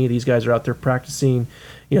this money. These guys are out there practicing.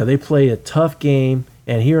 They play a tough game,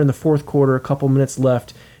 and here in the fourth quarter, a couple minutes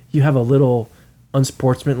left, you have a little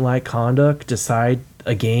unsportsmanlike conduct decide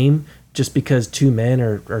a game just because two men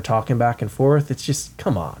are talking back and forth. It's just,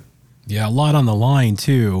 come on. Yeah, a lot on the line,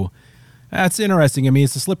 too. That's interesting. I mean,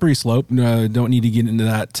 it's a slippery slope. Don't need to get into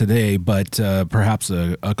that today, but perhaps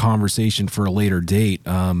a conversation for a later date.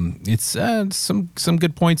 It's some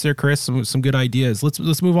good points there, Chris. Some good ideas.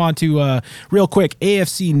 Let's move on to real quick.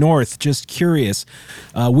 AFC North. Just curious.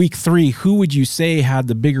 Week 3. Who would you say had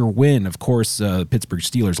the bigger win? Of course, Pittsburgh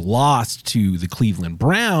Steelers lost to the Cleveland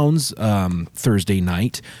Browns Thursday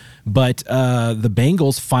night. But the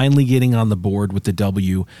Bengals finally getting on the board with the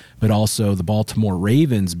W, but also the Baltimore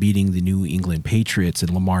Ravens beating the New England Patriots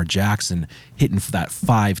and Lamar Jackson hitting for that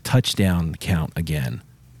 5-touchdown count again.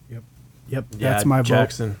 Yep. That's my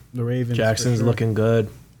Jackson. vote. The Ravens. Jackson's looking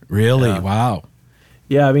good. Really? Wow.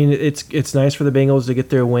 Yeah, I mean, it's nice for the Bengals to get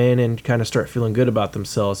their win and kind of start feeling good about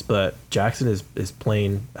themselves, but Jackson is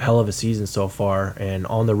playing a hell of a season so far, and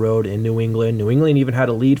on the road in New England. New England even had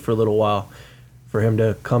a lead for a little while. For him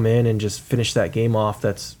to come in and just finish that game off,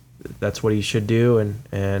 that's what he should do,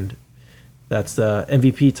 and that's the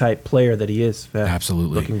MVP type player that he is.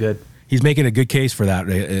 Absolutely. Looking good. He's making a good case for that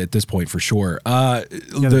at this point, for sure. The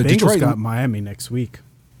Bengals Detroit got Miami next week.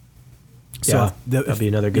 So that'll be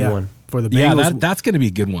another good one. For the Bengals. Yeah, that's going to be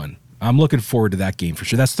a good one. I'm looking forward to that game for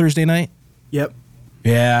sure. That's Thursday night? Yep.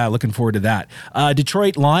 Yeah, looking forward to that.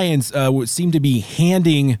 Detroit Lions seem to be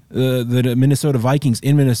handing the Minnesota Vikings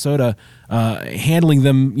in Minnesota, handling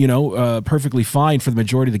them, perfectly fine for the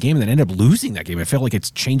majority of the game, and then end up losing that game. I felt like it's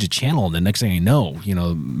changed the channel, and the next thing I know,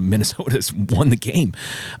 Minnesota's won the game.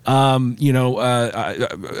 I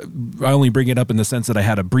only bring it up in the sense that I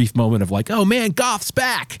had a brief moment of like, oh man, Goff's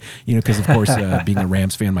back, because of course, being a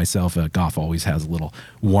Rams fan myself, Goff always has a little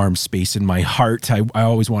warm space in my heart. I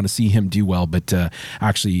always want to see him do well, but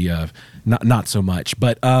actually, not so much.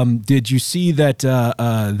 But did you see that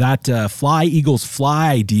that Fly Eagles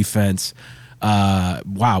Fly defense?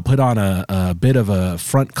 Put on a bit of a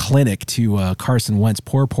front clinic to Carson Wentz.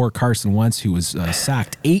 Poor Carson Wentz, who was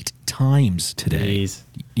sacked 8 times today. Jeez.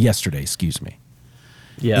 Yesterday, excuse me.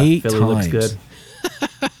 Yeah, 8 Philly times. looks good.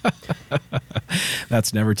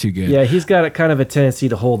 That's never too good. Yeah, he's got a kind of a tendency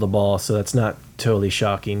to hold the ball, so that's not totally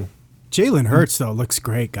shocking. Jalen Hurts though looks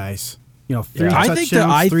great, guys. 3 I touchdowns, think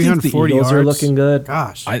the 340 Eagles yards. are looking good.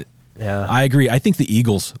 Gosh. I agree. I think the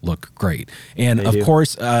Eagles look great. And of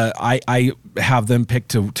course, I have them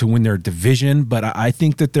picked to win their division, but I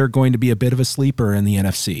think that they're going to be a bit of a sleeper in the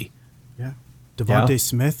NFC. Yeah. Devontae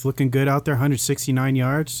Smith looking good out there, 169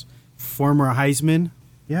 yards. Former Heisman.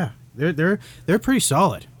 Yeah. They're pretty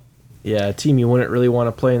solid. Yeah, a team you wouldn't really want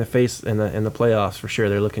to play in the playoffs for sure.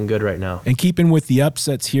 They're looking good right now. And keeping with the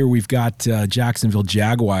upsets here, we've got Jacksonville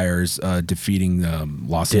Jaguars defeating the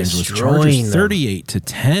Los Angeles Chargers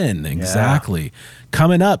 38-10. Exactly. Yeah.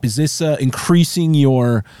 Coming up, is this increasing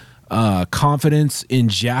your confidence in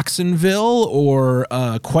Jacksonville or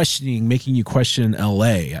making you question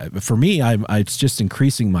LA? For me, it's just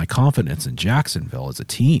increasing my confidence in Jacksonville as a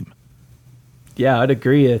team. Yeah, I'd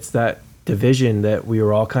agree. It's that division that we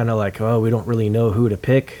were all kind of like, oh, we don't really know who to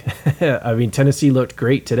pick. I mean, Tennessee looked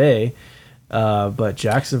great today, but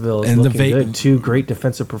Jacksonville is looking good. 2 great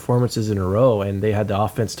defensive performances in a row, and they had the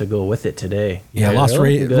offense to go with it today. Yeah,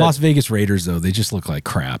 Las Vegas Raiders, though, they just look like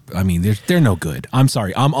crap. I mean, they're no good. I'm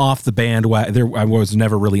sorry. I'm off the bandwagon. I was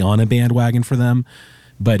never really on a bandwagon for them.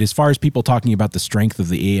 But as far as people talking about the strength of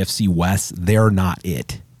the AFC West, they're not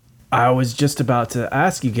it. I was just about to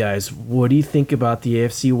ask you guys, what do you think about the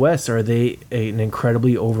AFC West? Are they an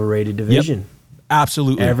incredibly overrated division? Yep,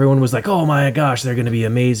 absolutely. Everyone was like, oh my gosh, they're going to be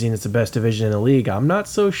amazing. It's the best division in the league. I'm not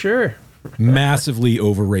so sure. Massively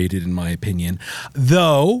overrated, in my opinion.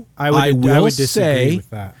 Though, I would disagree with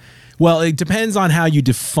that. Well, it depends on how you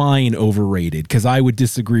define overrated, because I would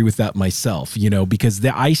disagree with that myself, because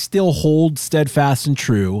I still hold steadfast and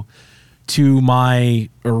true to my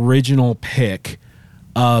original pick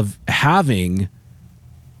of having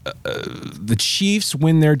the Chiefs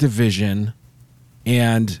win their division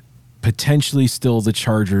and potentially still the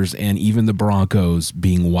Chargers and even the Broncos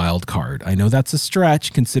being wild card. I know that's a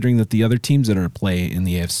stretch considering that the other teams that are at play in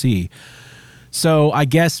the AFC. So I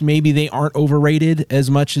guess maybe they aren't overrated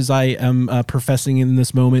as much as I am professing in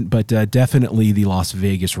this moment, but definitely the Las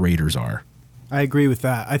Vegas Raiders are. I agree with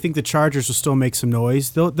that. I think the Chargers will still make some noise.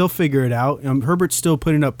 They'll figure it out. Herbert's still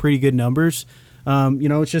putting up pretty good numbers.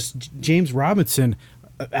 It's just James Robinson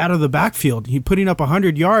out of the backfield. He putting up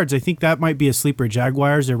 100 yards. I think that might be a sleeper.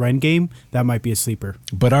 Jaguars, their run game, that might be a sleeper.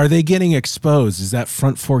 But are they getting exposed? Is that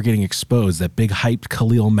front four getting exposed? That big hyped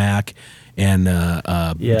Khalil Mack and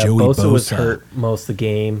Joey Bosa was hurt most of the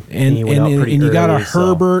game, and you got a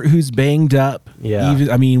Herbert who's banged up. Yeah,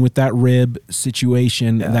 with that rib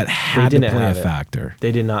situation, that had to play a factor.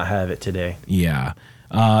 They did not have it today. Yeah.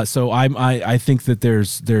 So I think that they're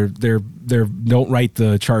don't write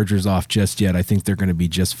the Chargers off just yet. I think they're going to be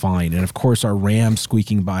just fine. And of course, our Rams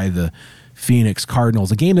squeaking by the Phoenix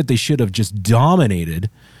Cardinals, a game that they should have just dominated,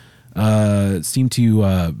 seemed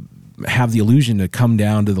to have the illusion to come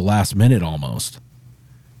down to the last minute almost.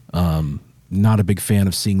 Not a big fan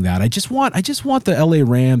of seeing that. I just want the LA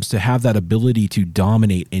Rams to have that ability to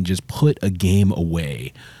dominate and just put a game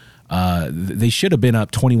away. They should have been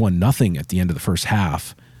up 21-0 at the end of the first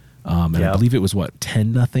half. I believe it was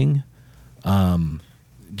 10-0.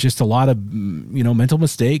 Just a lot of mental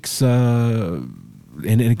mistakes.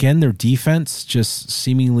 and again, their defense just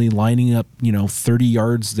seemingly lining up, 30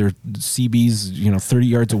 yards, their CBs, 30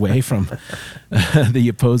 yards away from the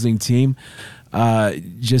opposing team,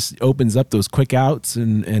 just opens up those quick outs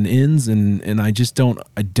and ins. And I just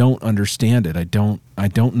don't understand it. I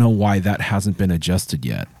don't know why that hasn't been adjusted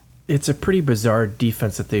yet. It's a pretty bizarre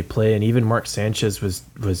defense that they play, and even Mark Sanchez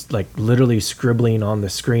was like literally scribbling on the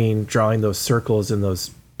screen, drawing those circles and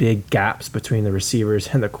those big gaps between the receivers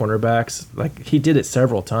and the cornerbacks. Like, he did it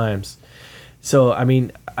several times. So, I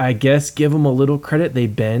mean, I guess give them a little credit. They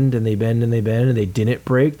bend and they bend and they bend, and they didn't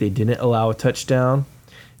break. They didn't allow a touchdown.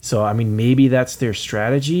 So, I mean, maybe that's their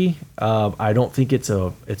strategy. I don't think it's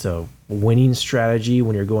a winning strategy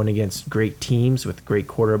when you're going against great teams with great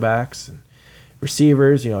quarterbacks and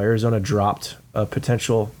receivers. Arizona dropped a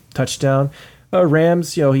potential touchdown.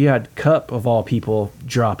 Rams, he had Kupp, of all people,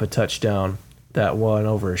 drop a touchdown. That one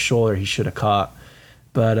over his shoulder he should have caught.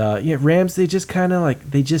 But Rams, they just kind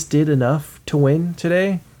of they just did enough to win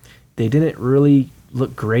today. They didn't really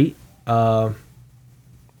look great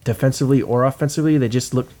defensively or offensively. They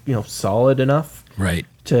just looked solid enough. Right.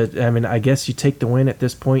 I guess you take the win at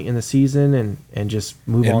this point in the season and just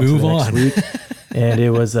move on to the next week. And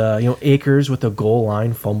it was Akers with a goal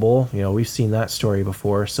line fumble. We've seen that story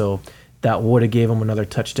before, so that would have gave them another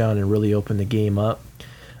touchdown and really opened the game up.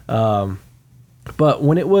 But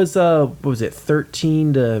when it was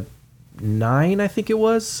 13-9, I think it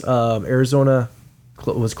was, Arizona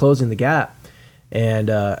was closing the gap, and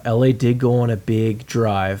LA did go on a big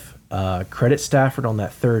drive. Credit Stafford on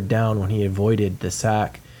that third down when he avoided the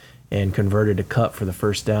sack and converted a Kupp for the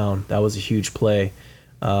first down. That was a huge play.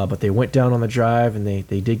 But they went down on the drive, and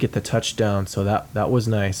they did get the touchdown, so that was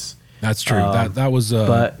nice. That's true. That was.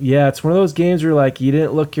 But yeah, it's one of those games where you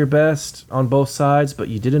didn't look your best on both sides, but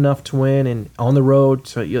you did enough to win, and on the road,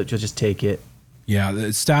 so you'll just take it. Yeah,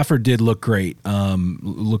 Stafford did look great.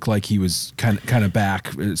 Looked like he was kind of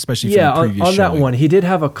back, especially from the previous on showing. that one. He did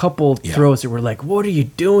have a couple throws that were like, "What are you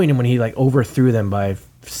doing?" And when he overthrew them by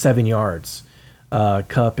 7 yards,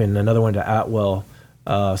 Kupp, and another one to Atwell.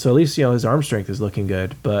 So at least his arm strength is looking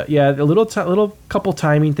good. But yeah, a little couple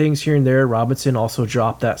timing things here and there. Robinson also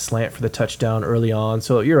dropped that slant for the touchdown early on.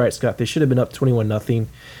 So you're right, Scott. They should have been up 21-0.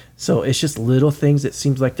 So it's just little things. It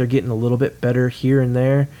seems like they're getting a little bit better here and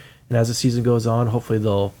there. And as the season goes on, hopefully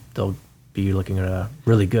they'll be looking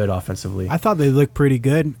really good offensively. I thought they looked pretty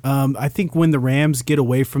good. I think when the Rams get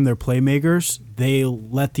away from their playmakers, they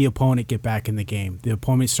let the opponent get back in the game. The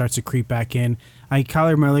opponent starts to creep back in.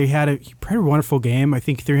 Kyler Murray had a pretty wonderful game. I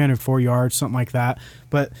think 304 yards, something like that.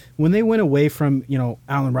 But when they went away from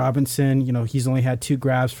Allen Robinson, he's only had 2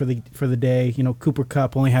 grabs for the day. Cooper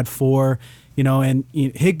Kupp only had 4. And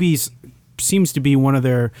Higbee's seems to be one of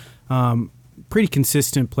their pretty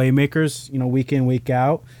consistent playmakers. Week in, week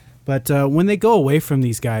out. But when they go away from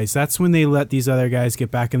these guys, that's when they let these other guys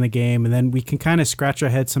get back in the game, and then we can kind of scratch our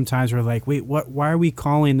heads sometimes. We're like, wait, what? Why are we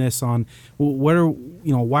calling this on?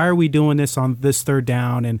 Why are we doing this on this third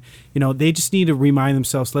down? And they just need to remind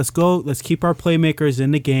themselves, let's go, let's keep our playmakers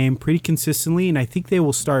in the game pretty consistently, and I think they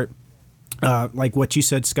will start, like what you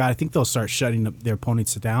said, Scott. I think they'll start shutting their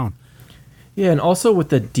opponents down. Yeah, and also with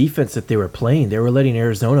the defense that they were playing, they were letting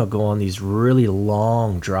Arizona go on these really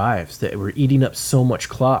long drives that were eating up so much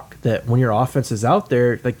clock that when your offense is out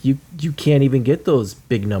there, you can't even get those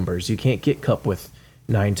big numbers. You can't get Kupp with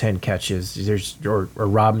 9-10 catches. Or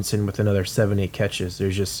Robinson with another 7-8 catches.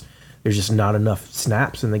 There's just not enough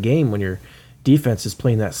snaps in the game when your defense is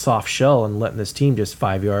playing that soft shell and letting this team just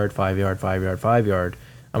 5 yard, 5 yard, 5 yard, 5 yard.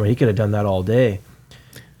 I mean, he could have done that all day.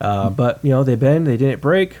 But they didn't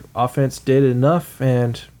break. Offense did enough,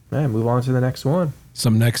 and move on to the next one.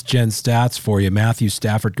 Some next-gen stats for you. Matthew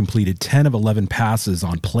Stafford completed 10 of 11 passes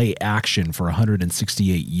on play action for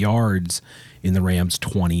 168 yards in the Rams'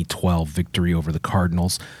 2012 victory over the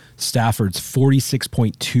Cardinals. Stafford's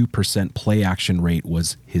 46.2% play action rate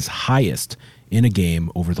was his highest in a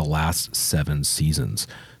game over the last 7 seasons.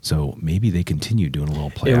 So maybe they continue doing a little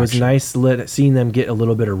play action. It was nice seeing them get a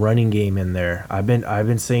little bit of running game in there. I've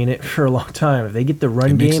been saying it for a long time. If they get the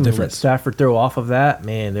run game and let Stafford throw off of that,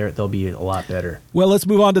 man, they'll be a lot better. Well, let's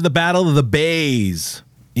move on to the Battle of the Bays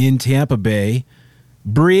in Tampa Bay.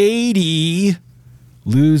 Brady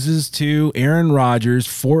loses to Aaron Rodgers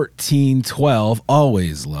 14-12.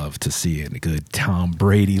 Always love to see a good Tom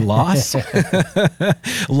Brady loss. A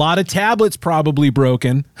lot of tablets probably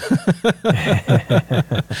broken.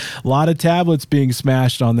 A lot of tablets being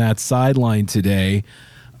smashed on that sideline today.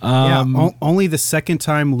 Only the second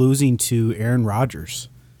time losing to Aaron Rodgers.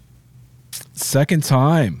 Second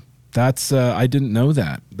time. That's I didn't know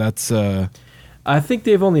that. That's I think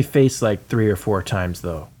they've only faced 3 or 4 times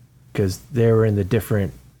though. because they were in the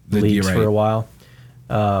different leagues for a while.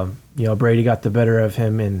 Brady got the better of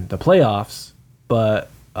him in the playoffs, but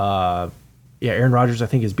Aaron Rodgers I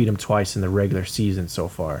think has beat him twice in the regular season so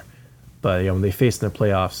far. But when they faced in the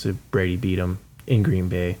playoffs, Brady beat him in Green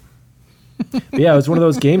Bay. But yeah, it was one of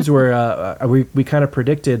those games where we kind of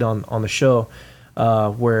predicted on the show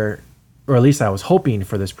or at least I was hoping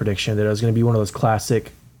for this prediction that it was going to be one of those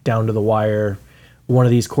classic down to the wire. One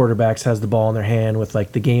of these quarterbacks has the ball in their hand with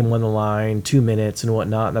like the game on the line, 2 minutes and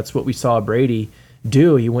whatnot. And that's what we saw Brady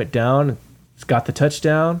do. He went down, got the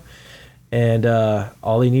touchdown, and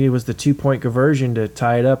all he needed was the 2-point conversion to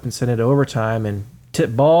tie it up and send it to overtime and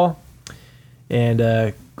tip ball.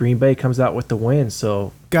 And Green Bay comes out with the win.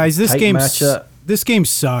 So guys, this game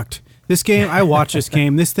sucked. This game, I watched this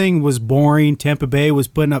game. This thing was boring. Tampa Bay was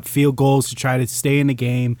putting up field goals to try to stay in the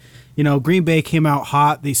game. Green Bay came out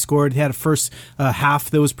hot. They scored. They had a first half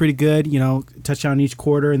that was pretty good, touchdown each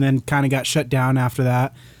quarter, and then kind of got shut down after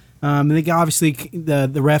that. And they obviously, the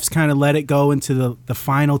refs kind of let it go into the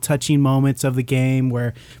final touching moments of the game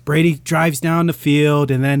where Brady drives down the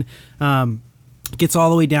field and then gets all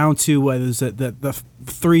the way down to the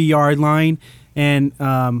 3-yard line. And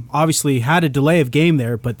obviously had a delay of game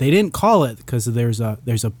there, but they didn't call it because there's a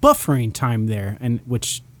buffering time there, and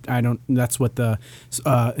which that's what the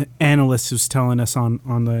analyst was telling us on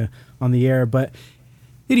the air. But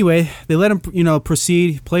anyway, they let him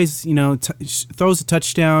proceed, plays throws a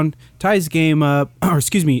touchdown, ties the game up, or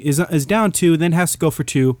excuse me, is down 2, then has to go for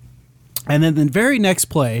 2, and then the very next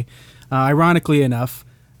play, ironically enough,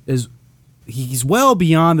 is he's well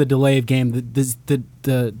beyond the delay of game.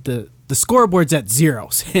 The scoreboard's at 0,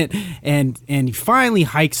 and he finally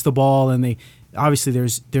hikes the ball, and they obviously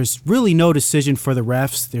there's really no decision for the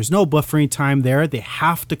refs. There's no buffering time there. They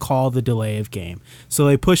have to call the delay of game, so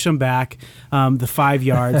they push him back the 5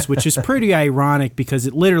 yards, which is pretty ironic because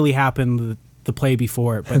it literally happened the play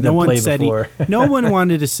before it, but no one said no one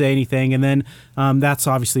wanted to say anything, and then that's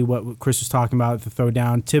obviously what Chris was talking about, the throw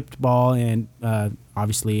down, tipped ball, and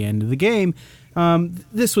obviously end of the game.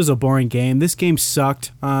 This was a boring game. This game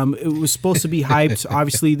sucked. It was supposed to be hyped.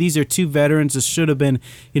 Obviously, these are 2 veterans that should have been,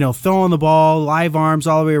 throwing the ball, live arms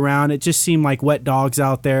all the way around. It just seemed like wet dogs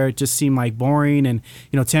out there. It just seemed like boring. And,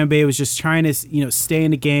 Tampa Bay was just trying to, stay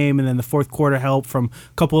in the game. And then the fourth quarter help from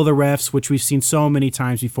a couple of the refs, which we've seen so many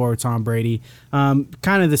times before with Tom Brady. Kind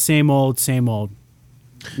of the same old.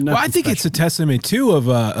 Well, I think it's a testament too of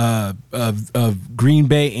Green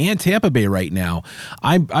Bay and Tampa Bay right now.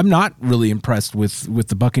 I'm not really impressed with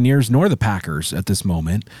the Buccaneers nor the Packers at this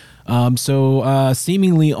moment. So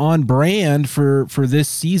seemingly on brand for this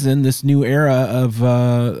season, this new era of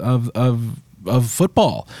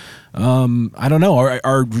football. I don't know.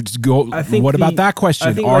 What about that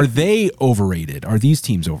question? Are they overrated? Are these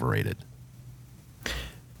teams overrated?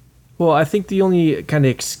 Well, I think the only kind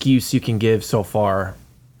of excuse you can give so far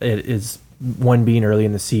is one being early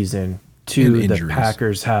in the season, 2 the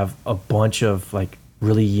Packers have a bunch of like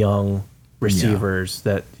really young receivers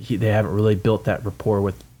that they haven't really built that rapport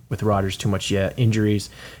with Rodgers too much yet. Injuries,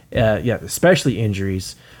 especially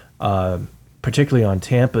injuries, particularly on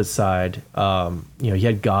Tampa's side. You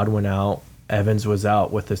had Godwin out, Evans was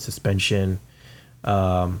out with a suspension.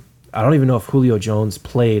 I don't even know if Julio Jones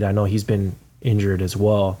played. I know he's been injured as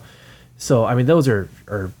well. So I mean, those are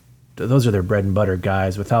their bread and butter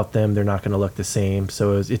guys. Without them, they're not going to look the same.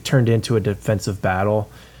 So it turned into a defensive battle,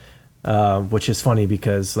 which is funny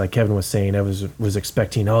because, like Kevin was saying, I was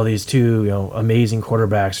expecting these 2 amazing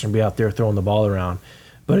quarterbacks are going to be out there throwing the ball around.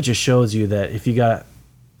 But it just shows you that if you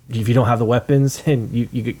don't have the weapons and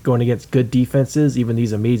you're going against good defenses, even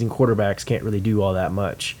these amazing quarterbacks can't really do all that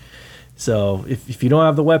much. So if you don't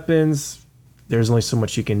have the weapons, there's only so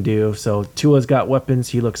much you can do. So Tua's got weapons.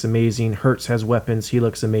 He looks amazing. Hurts has weapons. He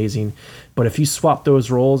looks amazing. But if you swap those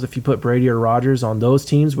roles, if you put Brady or Rodgers on those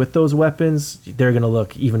teams with those weapons, they're going to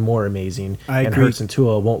look even more amazing. I agree. Hurts and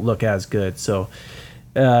Tua won't look as good. So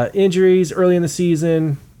injuries early in the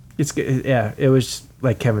season, it was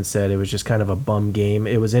like Kevin said, it was just kind of a bum game.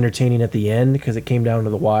 It was entertaining at the end because it came down to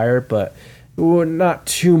the wire, but not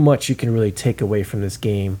too much you can really take away from this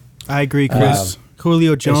game. I agree, Chris.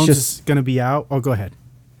 Julio Jones is going to be out. Oh, go ahead.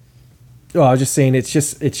 Oh, I was just saying it's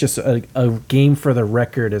just a game for the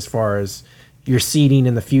record as far as your seeding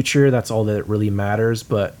in the future. That's all that really matters.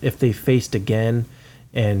 But if they faced again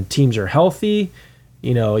and teams are healthy,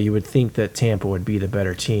 you would think that Tampa would be the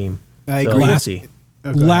better team. I agree.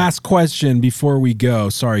 Last question before we go.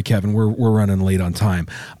 Sorry, Kevin, we're running late on time.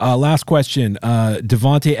 Last question.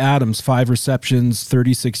 Devontae Adams, 5 receptions,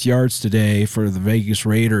 36 yards today for the Vegas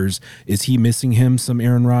Raiders. Is he missing him some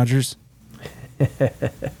Aaron Rodgers?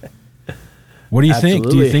 What do you think?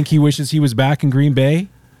 Do you think he wishes he was back in Green Bay?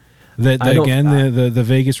 That again, the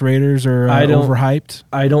Vegas Raiders are overhyped?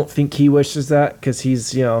 I don't think he wishes that because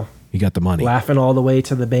he's, he got the money. Laughing all the way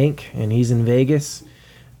to the bank, and he's in Vegas.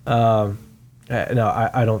 No,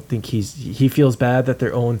 I don't think he feels bad that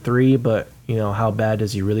they're 0-3, but, how bad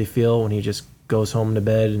does he really feel when he just goes home to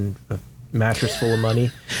bed and a mattress full of money?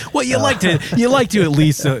 Well, you like to at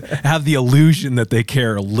least have the illusion that they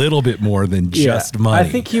care a little bit more than just money. I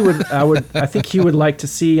think he would. I think he would like to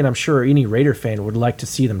see, and I'm sure any Raider fan would like to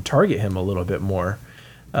see them target him a little bit more.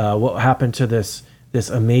 What happened to this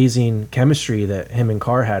amazing chemistry that him and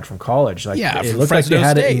Carr had from college? Like, it looked like they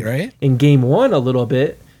had it in game one a little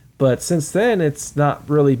bit, but since then it's not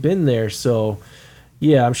really been there. So,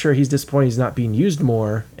 yeah, I'm sure he's disappointed he's not being used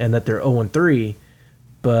more, and that they're 0-3.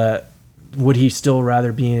 But would he still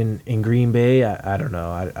rather be in Green Bay? I don't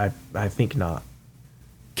know. I think not.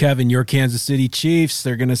 Kevin, your Kansas City Chiefs,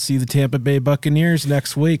 they're going to see the Tampa Bay Buccaneers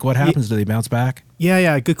next week. What happens? Do they bounce back?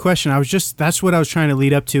 Yeah, good question. That's what I was trying to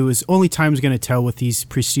lead up to, is only time's going to tell with these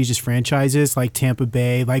prestigious franchises like Tampa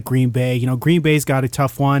Bay, like Green Bay. Green Bay's got a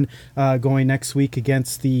tough one going next week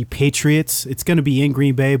against the Patriots. It's going to be in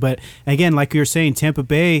Green Bay, but again, like you were saying, Tampa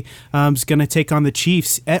Bay is going to take on the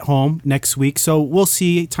Chiefs at home next week. So we'll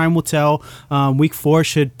see. Time will tell. Week 4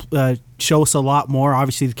 should show us a lot more.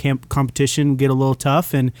 Obviously, the competition will get a little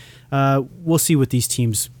tough, and we'll see what these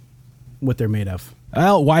teams, what they're made of.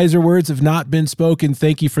 Well, wiser words have not been spoken.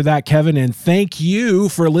 Thank you for that, Kevin, and thank you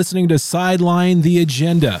for listening to Sideline the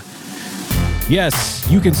Agenda. Yes,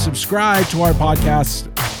 you can subscribe to our podcast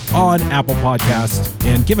on Apple Podcasts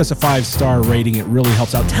and give us a 5-star rating. It really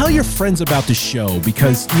helps out. Tell your friends about the show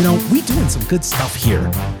because, we're doing some good stuff here,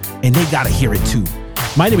 and they got to hear it too.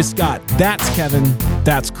 My name is Scott. That's Kevin.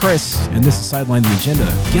 That's Chris. And this is Sideline the Agenda.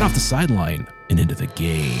 Get off the sideline and into the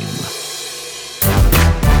game.